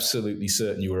you were absolutely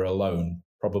certain you were alone,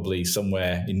 probably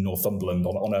somewhere in Northumberland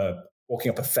on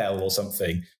walking up a fell or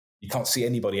something. You can't see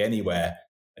anybody anywhere,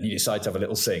 and you decide to have a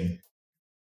little sing.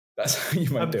 That's how you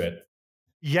might do it.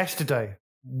 Yesterday,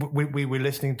 we were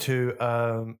listening to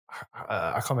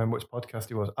I can't remember which podcast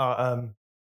it was.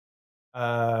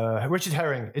 Richard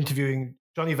Herring interviewing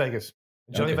Johnny Vegas.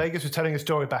 And Johnny Vegas was telling a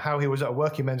story about how he was at a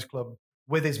working men's club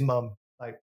with his mum.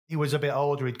 Like he was a bit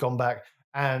older, he'd gone back,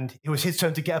 and it was his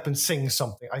turn to get up and sing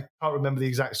something. I can't remember the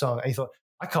exact song. And he thought,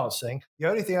 I can't sing. The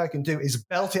only thing I can do is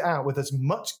belt it out with as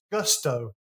much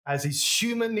gusto as is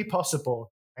humanly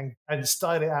possible. and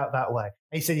style it out that way.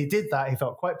 And he said he did that. He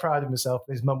felt quite proud of himself.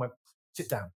 His mum went, sit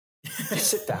down. Just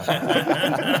sit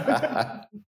down.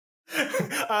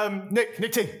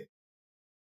 Nick T.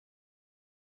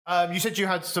 You said you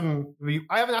had some.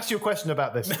 I haven't asked you a question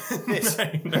about this.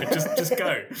 no, just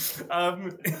go.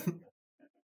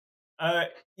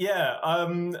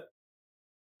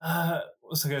 What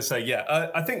was I going to say? Yeah,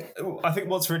 I think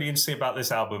what's really interesting about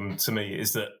this album to me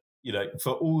is that, you know,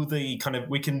 for all the kind of,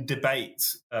 we can debate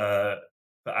for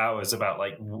hours about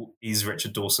like, is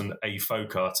Richard Dawson a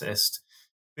folk artist?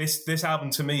 This album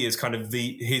to me is kind of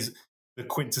the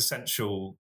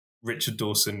quintessential Richard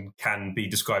Dawson can be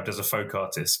described as a folk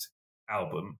artist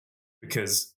album,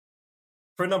 because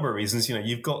for a number of reasons, you know,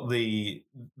 you've got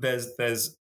there's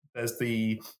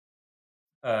the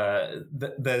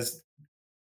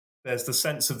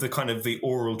sense of the kind of the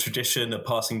oral tradition of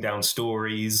passing down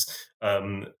stories,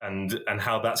 and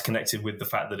how that's connected with the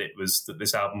fact that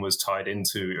this album was tied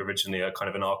into originally a kind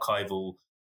of an archival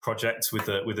project with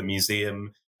a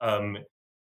museum.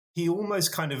 He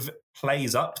almost kind of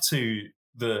plays up to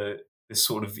this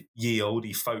sort of ye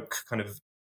olde folk kind of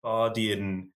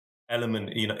bardian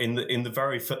element. You know, in the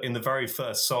very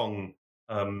first song,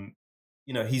 you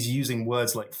know, he's using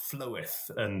words like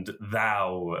floweth and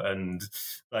thou, and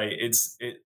like it's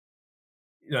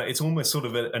almost sort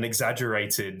of an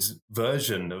exaggerated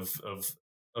version of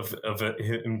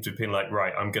him being like,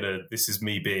 right, this is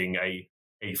me being a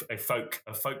folk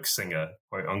singer,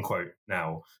 quote unquote,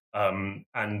 now, and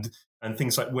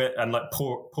things like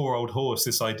poor old horse.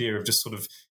 This idea of just sort of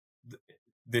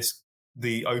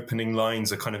the opening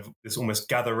lines are kind of this almost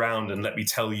gather round and let me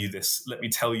tell you this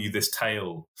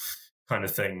tale kind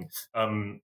of thing.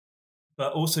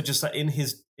 But also just that in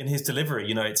his delivery,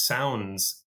 you know, it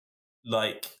sounds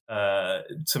like,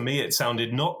 to me, it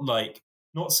sounded not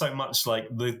so much like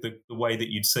the way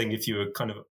that you'd sing if you were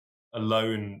kind of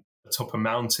alone atop a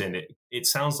mountain. It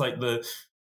sounds like the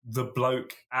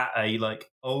bloke at a like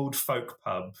old folk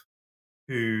pub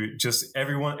who just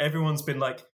everyone's been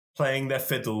like playing their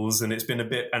fiddles and it's been a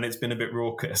bit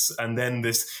raucous, and then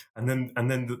this one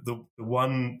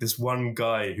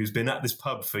guy who's been at this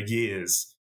pub for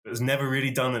years but has never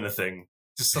really done anything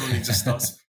just suddenly just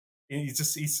starts.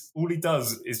 He's all he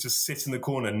does is just sit in the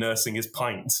corner nursing his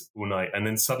pint all night, and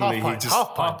then suddenly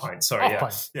half pint.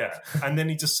 Yeah, and then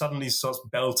he just suddenly starts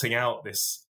belting out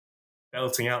this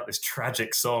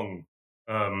tragic song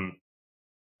about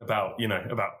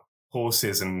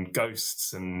horses and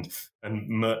ghosts and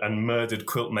murdered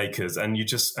quilt makers, and you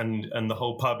just and the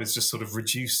whole pub is just sort of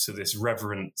reduced to this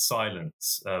reverent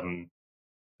silence,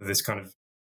 this kind of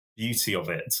beauty of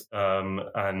it,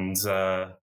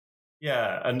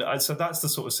 yeah, and so that's the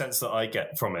sort of sense that I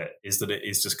get from it, is that it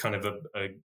is just kind of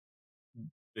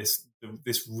this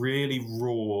really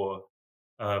raw,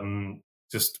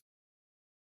 just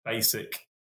basic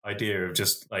idea of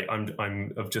just like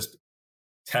I'm just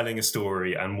telling a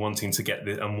story and wanting to get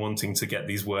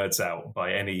these words out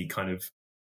by any kind of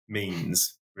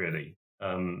means, really.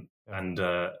 And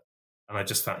I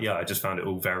just found it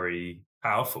all very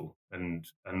powerful and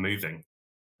moving.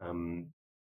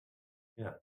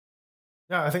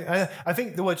 Yeah, I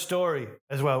think the word story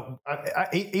as well.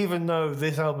 Even though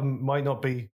this album might not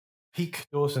be peak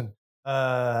Dawson,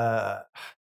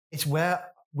 it's where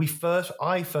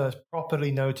I first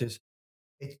properly noticed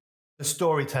the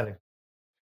storytelling.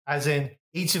 As in,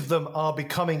 each of them are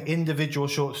becoming individual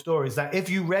short stories that if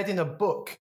you read in a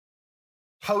book,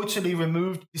 totally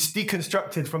removed,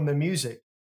 deconstructed from the music,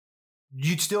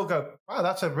 you'd still go, wow,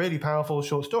 that's a really powerful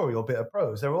short story or bit of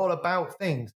prose. They're all about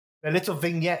things. They're little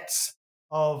vignettes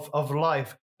of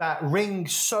life that ring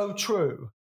so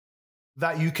true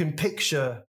that you can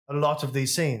picture a lot of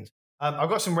these scenes. I've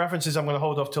got some references I'm going to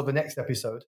hold off till the next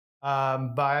episode, but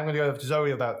I'm going to go over to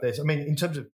Zoe about this. I mean, in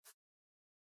terms of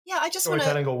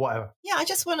storytelling or whatever. Yeah, I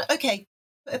just want to,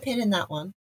 put a pin in that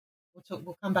one.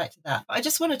 We'll come back to that. But I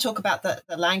just want to talk about the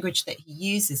language that he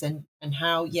uses and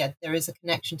how, there is a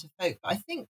connection to folk. But I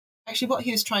think actually what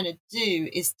he was trying to do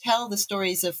is tell the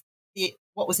stories of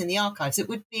what was in the archives. It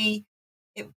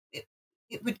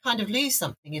would kind of lose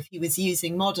something if he was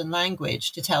using modern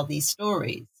language to tell these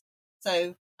stories.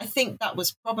 So I think that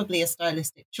was probably a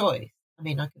stylistic choice. I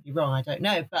mean, I could be wrong, I don't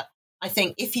know. But I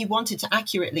think if he wanted to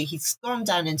accurately, he's gone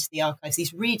down into the archives,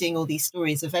 he's reading all these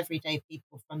stories of everyday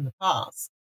people from the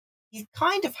past. He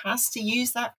kind of has to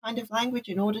use that kind of language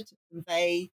in order to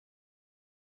convey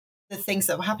the things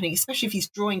that were happening, especially if he's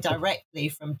drawing directly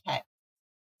from text.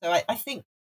 So I think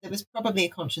there was probably a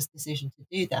conscious decision to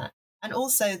do that. And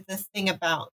also the thing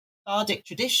about bardic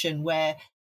tradition where,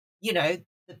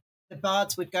 the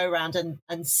bards would go around and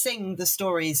sing the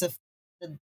stories of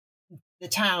the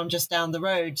town just down the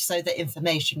road so that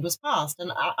information was passed.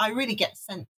 And I really get a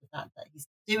sense of that he's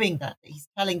doing that he's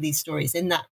telling these stories in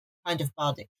that kind of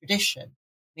bardic tradition.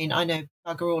 I mean, I know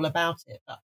bugger all about it,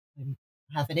 but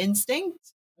I have an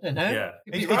instinct. I don't know. Yeah,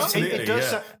 it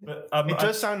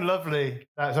does sound lovely.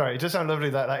 It does sound lovely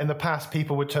that like, in the past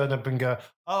people would turn up and go,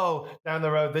 "Oh, down the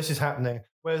road, this is happening."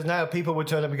 Whereas now people would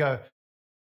turn up and go,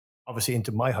 obviously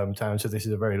into my hometown, so this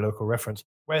is a very local reference.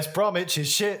 West Bromwich is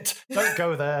shit. Don't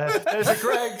go there. There's a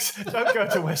Greggs. Don't go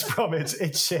to West Bromwich.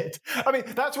 It's shit. I mean,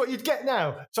 that's what you'd get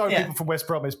now. Sorry, people from West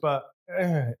Bromwich, but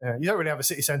you don't really have a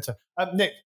city centre.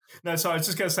 Nick. No, so I was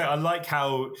just going to say, I like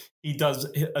how he does,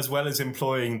 as well as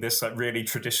employing this like really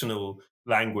traditional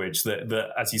language that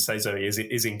as you say, Zoe,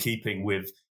 is in keeping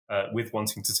with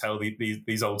wanting to tell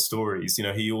these old stories. You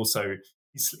know, he also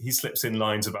he slips in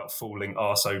lines about falling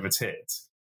arse over tit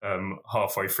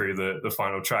halfway through the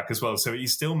final track as well. So he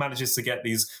still manages to get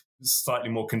these slightly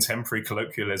more contemporary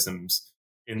colloquialisms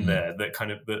in there that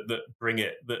kind of that bring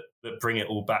it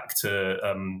all back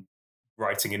to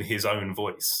writing in his own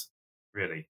voice,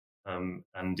 really. And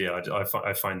yeah,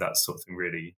 I find that sort of thing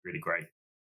really, really great.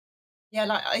 Yeah,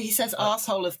 like he says,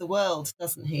 "arsehole of the world,"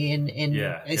 doesn't he? In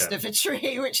Ghost of a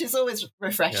Tree, which is always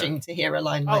refreshing to hear a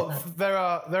line like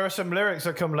that. There are some lyrics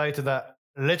that come later that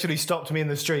literally stopped me in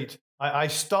the street. I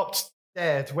stopped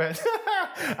dead when,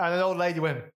 and an old lady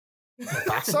went,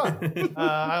 "That's on."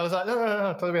 I was like,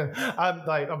 no, tell me.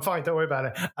 I'm fine. Don't worry about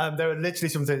it. There were literally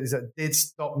some things that did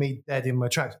stop me dead in my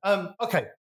tracks. Okay.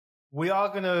 We are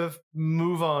going to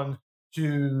move on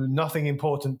to Nothing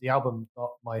Important, the album, not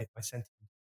my sentiment,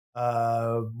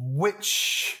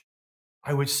 which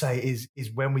I would say is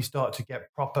when we start to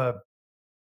get proper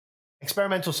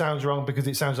experimental. Sounds wrong because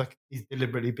it sounds like he's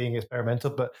deliberately being experimental,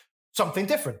 but something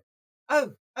different.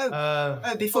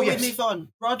 Before we move on,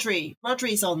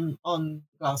 Rodri's on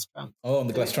Glass Trunk. Oh, on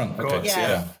the Glass Trunk. Okay.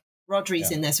 Yeah.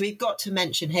 Rodri's in there. So we've got to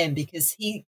mention him because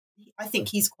I think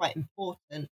he's quite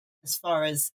important as far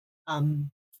as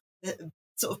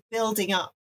sort of building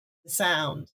up the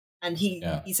sound, and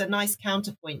he's a nice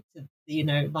counterpoint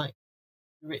to like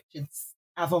Richard's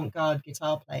avant-garde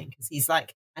guitar playing, because he's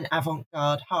like an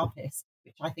avant-garde harpist,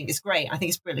 which I think is great. I think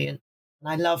it's brilliant,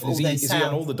 and I love all those sounds. Is he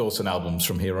on all the Dawson albums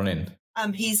from here on in?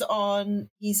 He's on.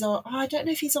 I don't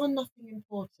know if he's on Nothing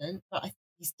Important, but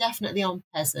he's definitely on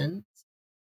Peasant.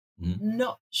 Mm-hmm.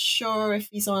 Not sure if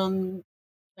he's on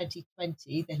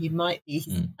 2020, that he might be,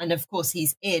 and of course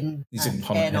he's in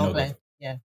Henogle.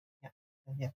 Yeah.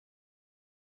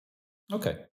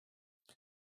 Okay.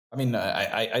 I mean,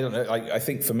 I don't know. I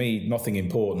think for me, Nothing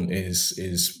Important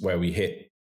is where we hit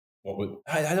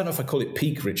I don't know if I call it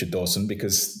peak Richard Dawson,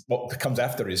 because what comes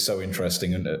after is so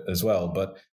interesting as well.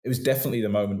 But it was definitely the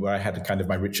moment where I had kind of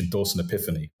my Richard Dawson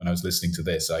epiphany when I was listening to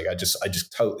this. I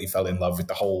just totally fell in love with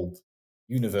the whole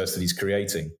universe that he's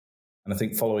creating. And I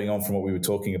think following on from what we were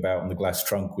talking about on the Glass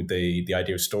Trunk with the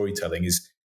idea of storytelling is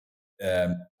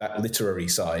that literary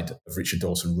side of Richard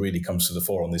Dawson really comes to the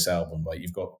fore on this album. Like,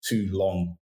 you've got two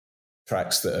long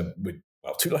tracks that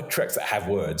have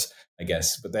words, I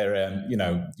guess, but they're,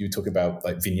 you talk about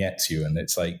like vignettes, and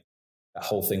it's like that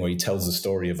whole thing where he tells the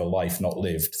story of a life not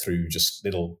lived through just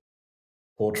little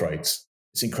portraits.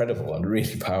 It's incredible and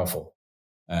really powerful.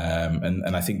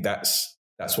 And I think that's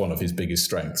one of his biggest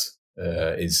strengths.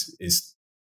 Is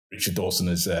Richard Dawson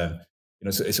as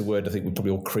it's a word I think we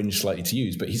probably all cringe slightly to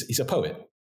use, but he's a poet.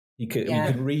 You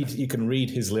can read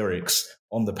his lyrics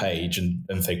on the page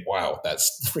and think, wow,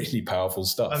 that's really powerful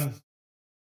stuff.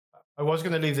 I was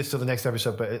going to leave this to the next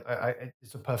episode, but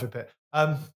it's a perfect bit.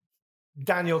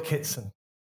 Daniel Kitson.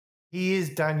 He is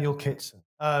Daniel Kitson.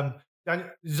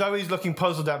 Zoe's looking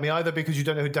puzzled at me, either because you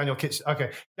don't know who Daniel Kitson.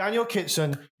 Okay, Daniel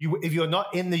Kitson. If you're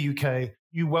not in the UK,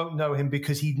 you won't know him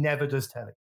because he never does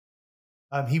telly.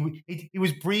 He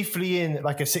was briefly in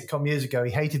like a sitcom years ago.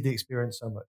 He hated the experience so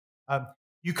much.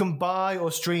 You can buy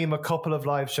or stream a couple of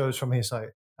live shows from his site.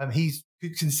 He's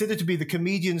considered to be the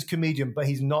comedian's comedian, but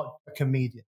he's not a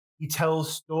comedian. He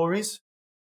tells stories.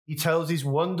 He tells these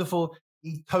wonderful.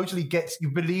 He totally gets. You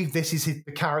believe this is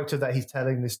the character that he's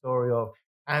telling this story of.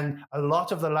 And a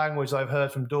lot of the language I've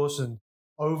heard from Dawson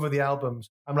over the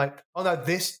albums, I'm like, oh no,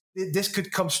 this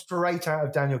could come straight out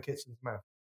of Daniel Kitson's mouth.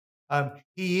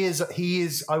 He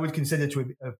is. I would consider to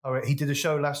be a poet. He did a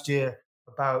show last year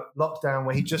about lockdown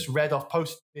where he just read off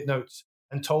post-it notes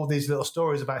and told these little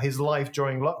stories about his life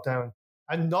during lockdown.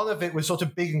 And none of it was sort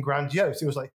of big and grandiose. It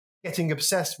was like getting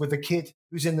obsessed with the kid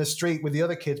who's in the street with the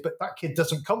other kids, but that kid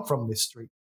doesn't come from this street.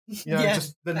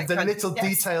 Just the little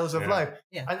details of life.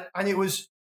 Yeah. And it was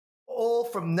all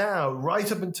from now right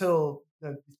up until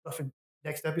the stuff in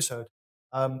next episode.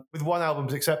 with one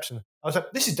album's exception. I was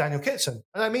like, this is Daniel Kitson.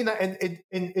 And I mean that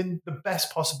in the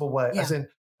best possible way. Yeah. As in,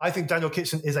 I think Daniel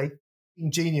Kitson is a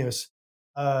genius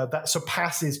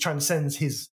that transcends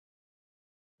his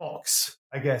box,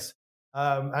 I guess.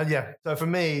 And yeah, so for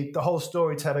me, the whole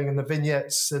storytelling and the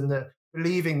vignettes and the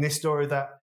believing this story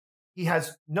that he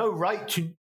has no right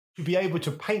to be able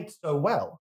to paint so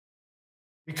well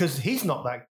because he's not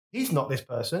this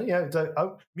person. You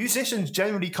know, musicians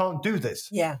generally can't do this.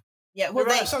 Yeah. Well, you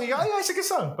write a song, you go, oh yeah, it's a good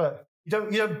song, but you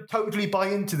don't totally buy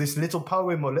into this little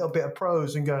poem or little bit of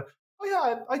prose and go, oh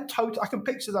yeah, I can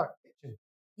picture that kitchen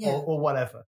or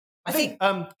whatever. I think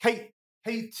Kate.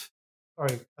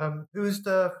 Sorry, who's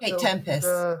the Kate Tempest?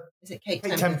 Is it Kate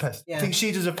Tempest? Yeah. I think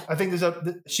she does.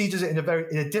 She does it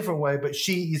in a different way, but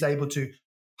she is able to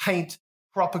paint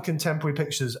proper contemporary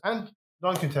pictures and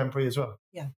non-contemporary as well.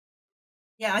 Yeah.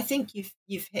 I think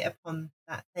you've hit upon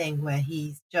that thing where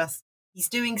he's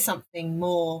doing something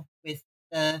more with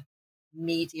the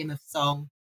medium of song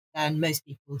than most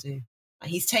people do.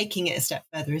 He's taking it a step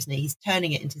further, isn't he? He's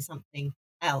turning it into something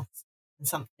else and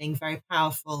something very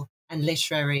powerful and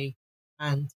literary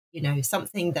and, you know,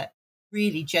 something that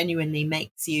really genuinely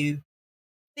makes you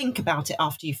think about it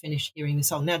after you finish hearing the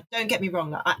song. Now, don't get me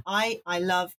wrong. I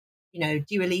love, you know,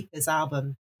 Dua Lipa's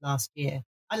album last year.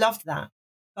 I loved that.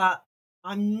 But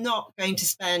I'm not going to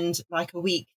spend like a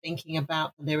week thinking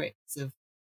about the lyrics of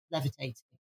Levitating.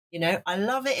 You know, I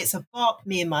love it. It's a bop.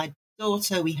 Me and my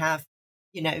daughter, we have,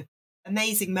 you know,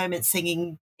 amazing moments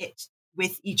singing it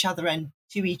with each other and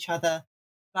to each other.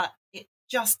 But it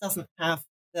just doesn't have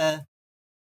the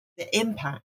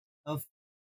impact of,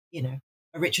 you know,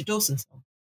 a Richard Dawson song.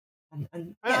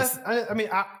 And yes. I mean,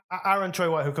 Aaron Troy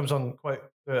White, who comes on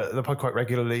the pod quite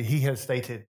regularly, he has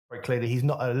stated quite clearly he's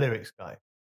not a lyrics guy.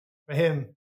 For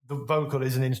him, the vocal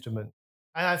is an instrument.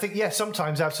 And I think, yes,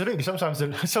 sometimes, absolutely. Sometimes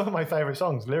some of my favorite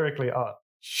songs lyrically are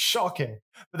shocking.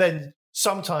 But then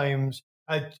sometimes,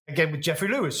 again, with Jeffrey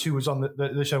Lewis, who was on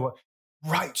the show,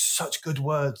 writes such good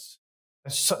words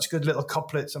and such good little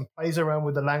couplets and plays around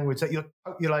with the language that you're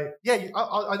like, yeah,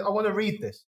 I want to read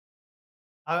this.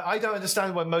 I don't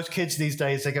understand why most kids these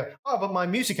days, they go, oh, but my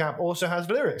music app also has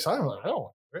lyrics. I don't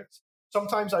want lyrics.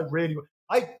 Sometimes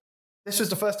this was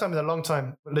the first time in a long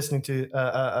time listening to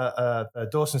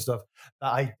Dawson stuff that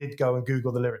I did go and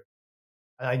Google the lyrics.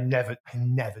 And I never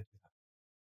do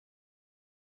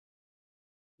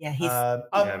that.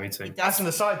 Yeah, me too. As an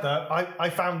aside, though, I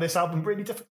found this album really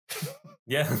difficult.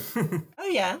 Yeah. Oh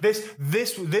yeah.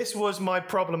 This was my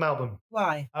problem album.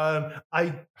 Why?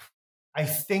 I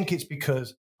think it's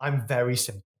because I'm very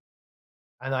simple,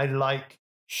 and I like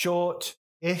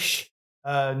short-ish,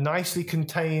 nicely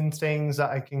contained things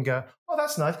that I can go, oh,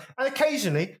 that's nice, and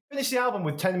occasionally finish the album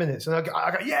with 10 minutes, and I go,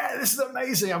 yeah, this is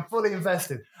amazing. I'm fully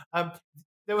invested.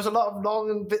 There was a lot of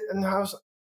long and house.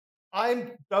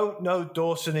 I don't know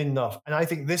Dawson enough, and I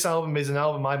think this album is an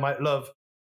album I might love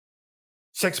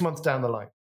 6 months down the line.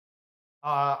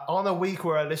 On a week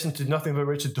where I listened to nothing but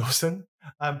Richard Dawson,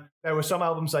 there were some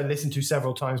albums I listened to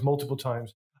several times, multiple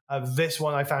times. This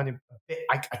one I found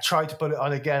I tried to put it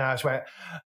on again. I swear,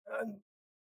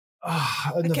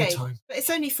 another time. But it's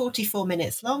only 44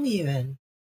 minutes long, Ewan.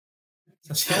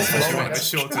 That's the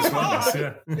shortest ones,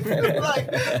 yeah.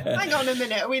 Like, hang on a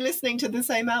minute, are we listening to the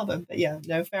same album? But yeah,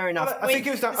 no, fair enough. I think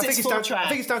it's down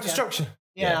to structure.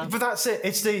 Yeah. But that's it.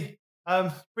 It's the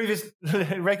previous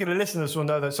regular listeners will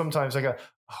know that sometimes I go,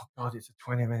 oh God, it's a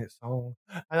 20-minute song.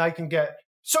 And I can get,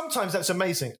 sometimes that's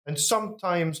amazing. And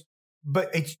sometimes,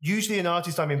 but it's usually an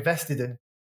artist I'm invested in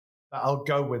that I'll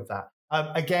go with that.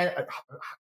 Again,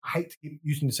 I hate to keep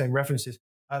using the same references.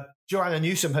 Joanna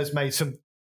Newsom has made some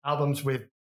albums with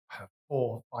 4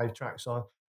 or 5 tracks on,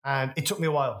 and it took me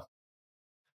a while.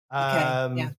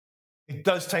 It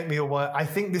does take me a while. I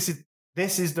think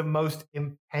this is the most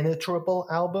impenetrable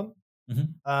album.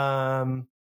 Mm-hmm.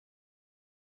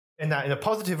 In a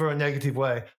positive or a negative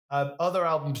way. Other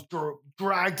albums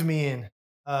dragged me in,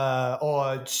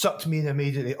 or sucked me in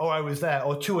immediately, or I was there,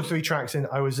 or 2 or 3 tracks in,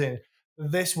 I was in.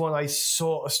 This one, I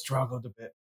sort of struggled a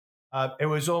bit. It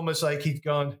was almost like he'd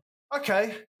gone,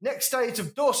 okay, next stage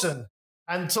of Dawson,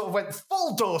 and sort of went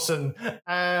full Dawson,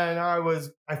 and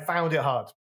I found it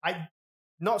hard. I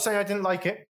not saying I didn't like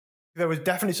it. There was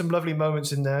definitely some lovely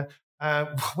moments in there.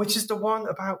 Which is the one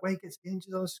about where he gets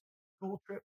injured on a school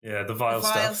trip? Yeah, the vile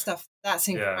stuff. That's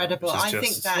incredible. Yeah, I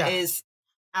think that is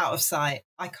out of sight.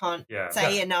 I can't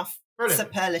say enough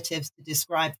superlatives to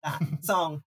describe that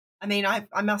song. I mean,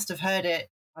 I must have heard it,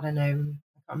 I don't know,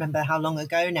 I can't remember how long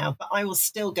ago now, but I will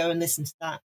still go and listen to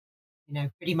that, you know,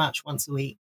 pretty much once a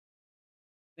week.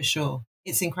 For sure.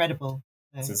 It's incredible.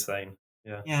 It's insane.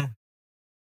 Yeah. Yeah.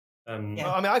 Yeah.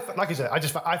 Well, I mean, like I said,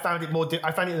 I found it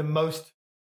I found it the most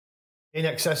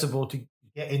inaccessible to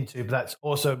get into, but that's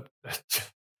also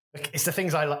it's the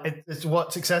things I like. It's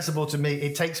what's accessible to me.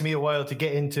 It takes me a while to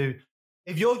get into.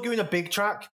 If you're doing a big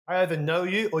track, I either know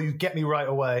you or you get me right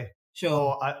away. Sure.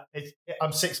 Or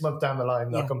I'm 6 months down the line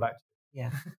and I'll come back to it.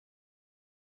 Yeah.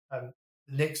 And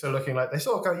the Knicks are looking like they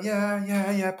sort of go,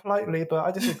 yeah, politely, but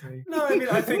I disagree. No, I mean,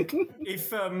 I think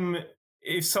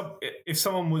if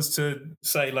someone was to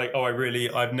say like, oh,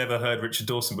 I've never heard Richard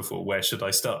Dawson before, where should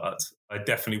I start? I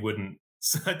definitely wouldn't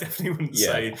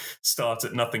say start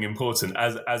at Nothing Important,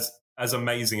 as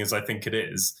amazing as I think it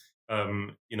is.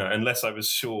 Unless I was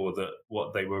sure that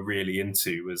what they were really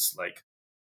into was like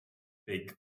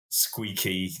big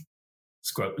squeaky,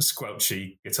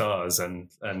 squelchy guitars and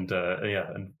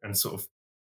sort of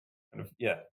kind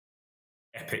of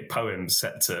epic poems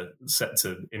set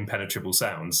to impenetrable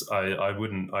sounds. I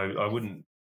wouldn't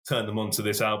turn them onto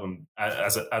this album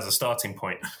as a starting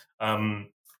point.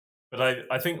 But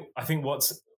I think what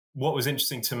was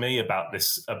interesting to me about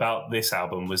this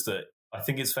album was that I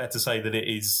think it's fair to say that it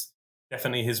is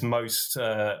definitely his most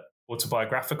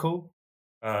autobiographical.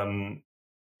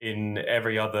 In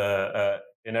every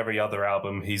other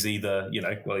album, he's either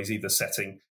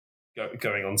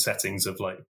going on settings of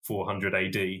like 400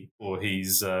 AD, or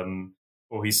he's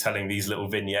telling these little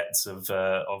vignettes of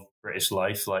British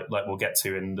life, like we'll get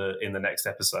to in the next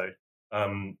episode.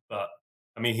 But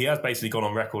I mean, he has basically gone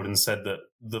on record and said that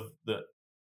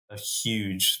a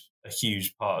huge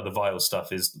part of the Vile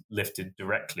stuff is lifted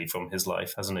directly from his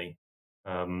life, hasn't he?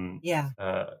 And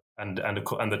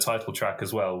the title track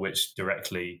as well, which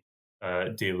directly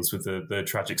deals with the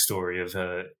tragic story of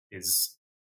his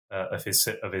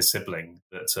sibling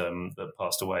that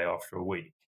passed away after a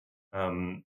week.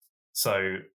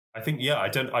 So I think I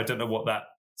don't know what that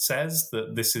says,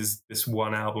 that this is this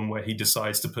one album where he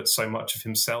decides to put so much of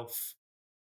himself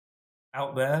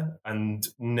out there and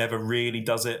never really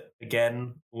does it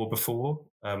again or before.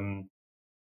 I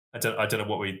don't know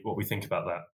what we think about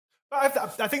that.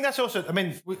 But I think that's also. I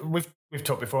mean, we've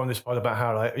talked before on this pod about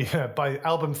how by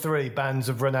album 3, bands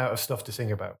have run out of stuff to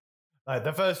sing about. Like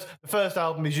the first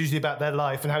album is usually about their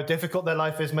life and how difficult their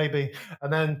life is, maybe,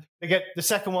 and then the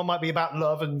second one might be about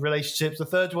love and relationships. The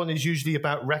third one is usually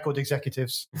about record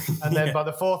executives, and then by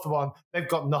the fourth one, they've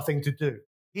got nothing to do.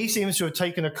 He seems to have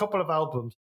taken a couple of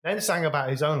albums, then sang about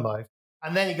his own life,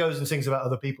 and then he goes and sings about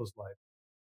other people's life.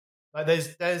 Like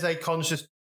there's a conscious.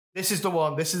 This is the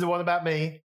one about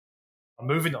me. I'm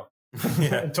moving on.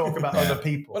 And talk about other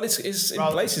people. Well, it's in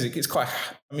places it's quite.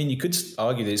 I mean, you could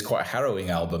argue that it's quite a harrowing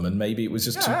album, and maybe it was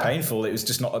just too painful. It was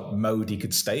just not a mode he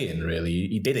could stay in. Really,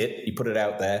 he did it. He put it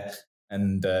out there,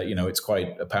 and it's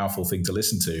quite a powerful thing to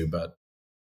listen to. But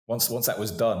once that was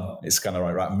done, it's kind of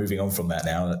right. I'm moving on from that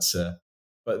now. That's.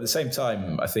 But at the same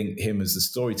time, I think him as the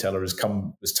storyteller was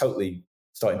totally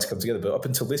starting to come together. But up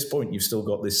until this point, you've still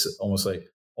got this almost like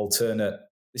alternate.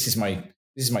 This is my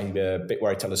bit where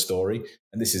I tell a story,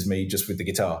 and this is me just with the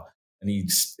guitar. And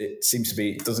it seems to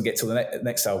be, it doesn't get to the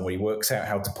next album where he works out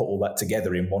how to put all that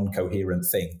together in one coherent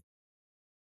thing.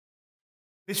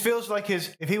 This feels like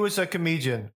if he was a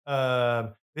comedian,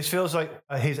 this feels like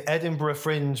his Edinburgh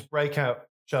Fringe breakout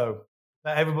show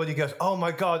that everybody goes, oh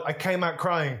my God, I came out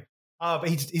crying. But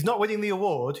he's not winning the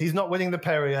award. He's not winning the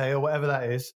Perrier or whatever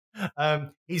that is.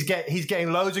 He's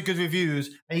getting loads of good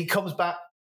reviews, and he comes back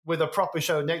with a proper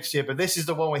show next year. But this is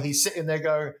the one where he's sitting there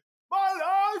going,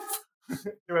 my life,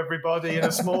 to everybody in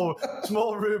a small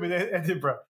room in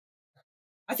Edinburgh.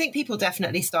 I think people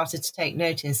definitely started to take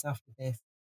notice after this,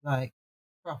 like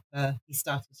proper. He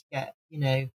started to get,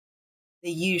 the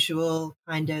usual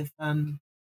kind of,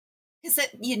 because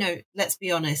let's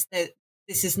be honest,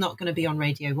 this is not going to be on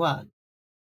Radio 1,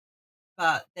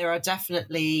 but there are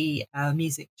definitely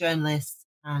music journalists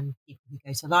and people who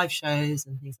go to live shows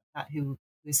and things like that who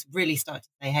really start to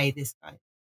say, hey, this guy's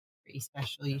pretty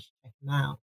special, you should check him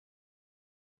out.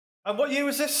 And what year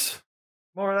was this,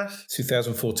 more or less?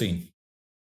 2014.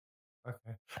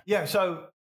 Okay. Yeah, so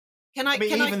Can I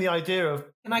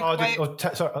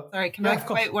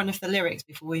quote one of the lyrics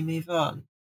before we move on?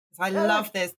 Because I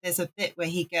love there's a bit where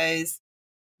he goes,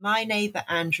 my neighbour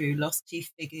Andrew lost 2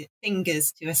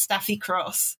 fingers to a staffy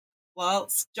cross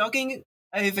whilst jogging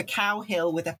over Cow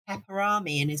Hill with a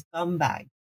Pepperami in his bum bag.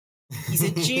 He's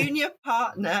a junior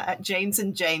partner at James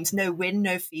 & James, no win,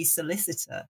 no fee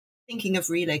solicitor, thinking of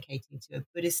relocating to a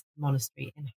Buddhist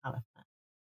monastery in Halifax.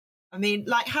 I mean,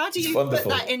 like, how do you put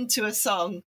that into a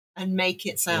song and make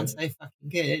it sound so fucking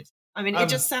good? I mean, it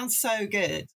just sounds so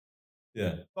good.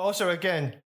 Yeah. But also,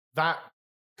 again, that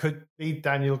could be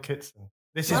Daniel Kitson.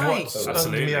 This is what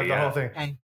stunned me of the whole thing.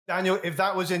 Okay. Daniel, if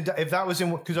that was in,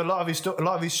 because a lot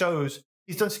of his shows,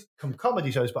 he's done some comedy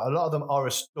shows, but a lot of them are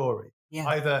a story. Yeah.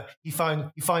 Either he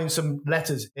finds some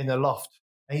letters in a loft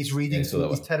and he's reading,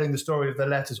 he's telling the story of the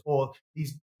letters, or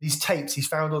these tapes. He's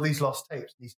found all these lost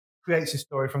tapes. He creates a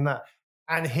story from that,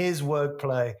 and his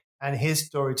wordplay and his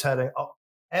storytelling,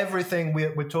 everything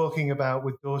we're talking about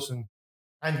with Dawson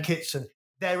and Kitson.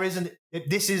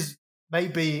 This is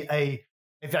maybe a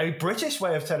very British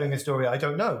way of telling a story. I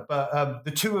don't know, but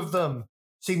the two of them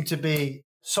seem to be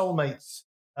soulmates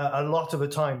a lot of the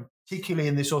time, particularly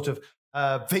in this sort of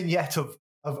vignette of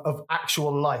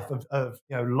actual life, of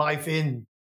life in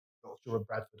Yorkshire or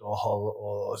Bradford or Hull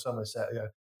or Somerset.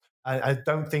 I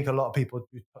don't think a lot of people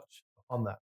do touch upon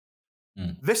that.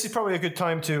 This is probably a good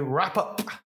time to wrap up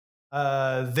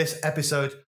this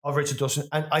episode of Richard Dawson,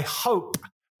 and I hope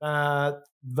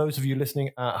those of you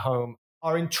listening at home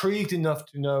are intrigued enough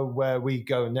to know where we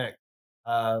go next.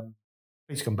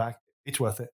 Please come back. It's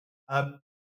worth it.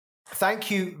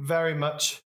 Thank you very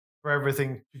much for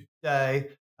everything today.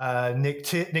 Nick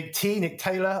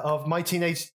Taylor of My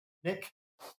Teenage Nick.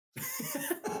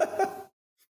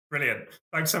 Brilliant.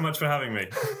 Thanks so much for having me.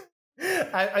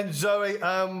 and Zoe,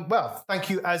 well, thank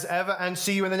you as ever, and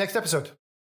see you in the next episode.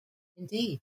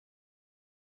 Indeed.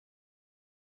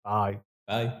 Bye.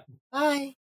 Bye.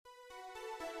 Bye.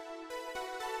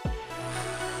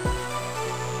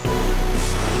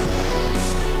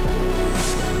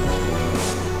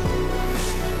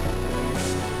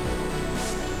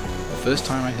 The first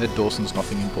time I heard Dawson's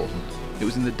Nothing Important, it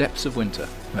was in the depths of winter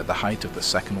and at the height of the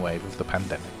second wave of the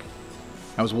pandemic.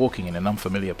 I was walking in an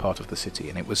unfamiliar part of the city,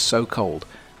 and it was so cold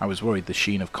I was worried the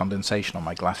sheen of condensation on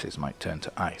my glasses might turn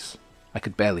to ice. I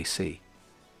could barely see.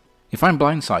 If I'm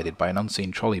blindsided by an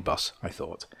unseen trolley bus, I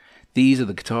thought, these are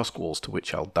the guitar squalls to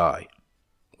which I'll die.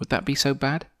 Would that be so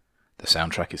bad? The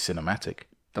soundtrack is cinematic.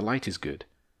 The light is good.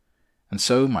 And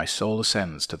so my soul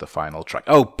ascends to the final track.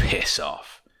 Oh, piss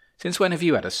off! Since when have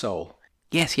you had a soul?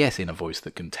 Yes, in a voice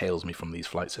that contails me from these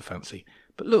flights of fancy.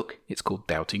 But look, it's called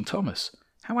Doubting Thomas.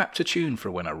 How apt a tune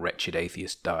for when a wretched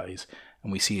atheist dies,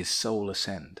 and we see his soul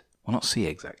ascend. Well, not see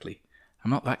exactly.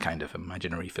 I'm not that kind of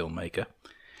imaginary filmmaker.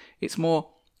 It's more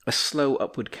a slow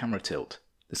upward camera tilt.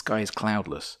 The sky is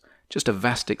cloudless. Just a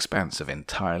vast expanse of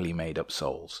entirely made-up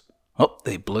souls. Up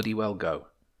they bloody well go.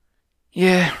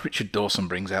 Yeah, Richard Dawson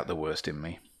brings out the worst in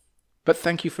me. But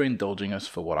thank you for indulging us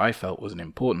for what I felt was an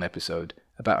important episode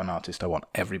about an artist I want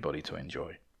everybody to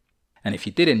enjoy. And if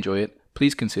you did enjoy it,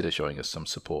 please consider showing us some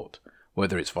support,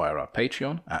 whether it's via our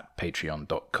Patreon at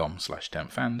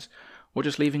patreon.com/tempfans, or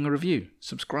just leaving a review,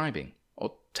 subscribing,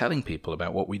 or telling people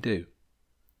about what we do.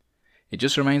 It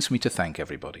just remains for me to thank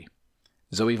everybody.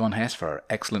 Zoe Von Hess for her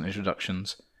excellent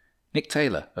introductions, Nick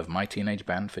Taylor of My Teenage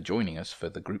Band for joining us for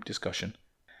the group discussion.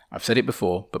 I've said it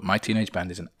before, but My Teenage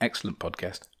Band is an excellent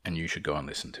podcast, and you should go and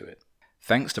listen to it.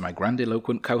 Thanks to my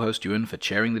grandiloquent co-host Ewan for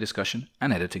chairing the discussion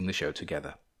and editing the show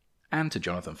together. And to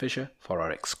Jonathan Fisher for our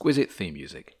exquisite theme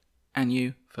music. And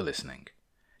you for listening.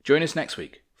 Join us next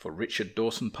week for Richard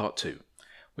Dawson Part 2,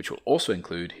 which will also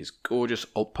include his gorgeous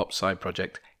alt-pop side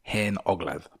project, Hen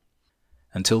Oglath.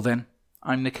 Until then,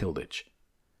 I'm Nick Hilditch,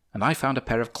 and I found a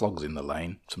pair of clogs in the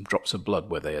lane, some drops of blood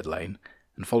where they had lain,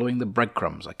 and following the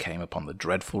breadcrumbs I came upon the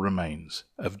dreadful remains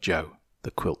of Joe,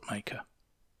 the quilt maker.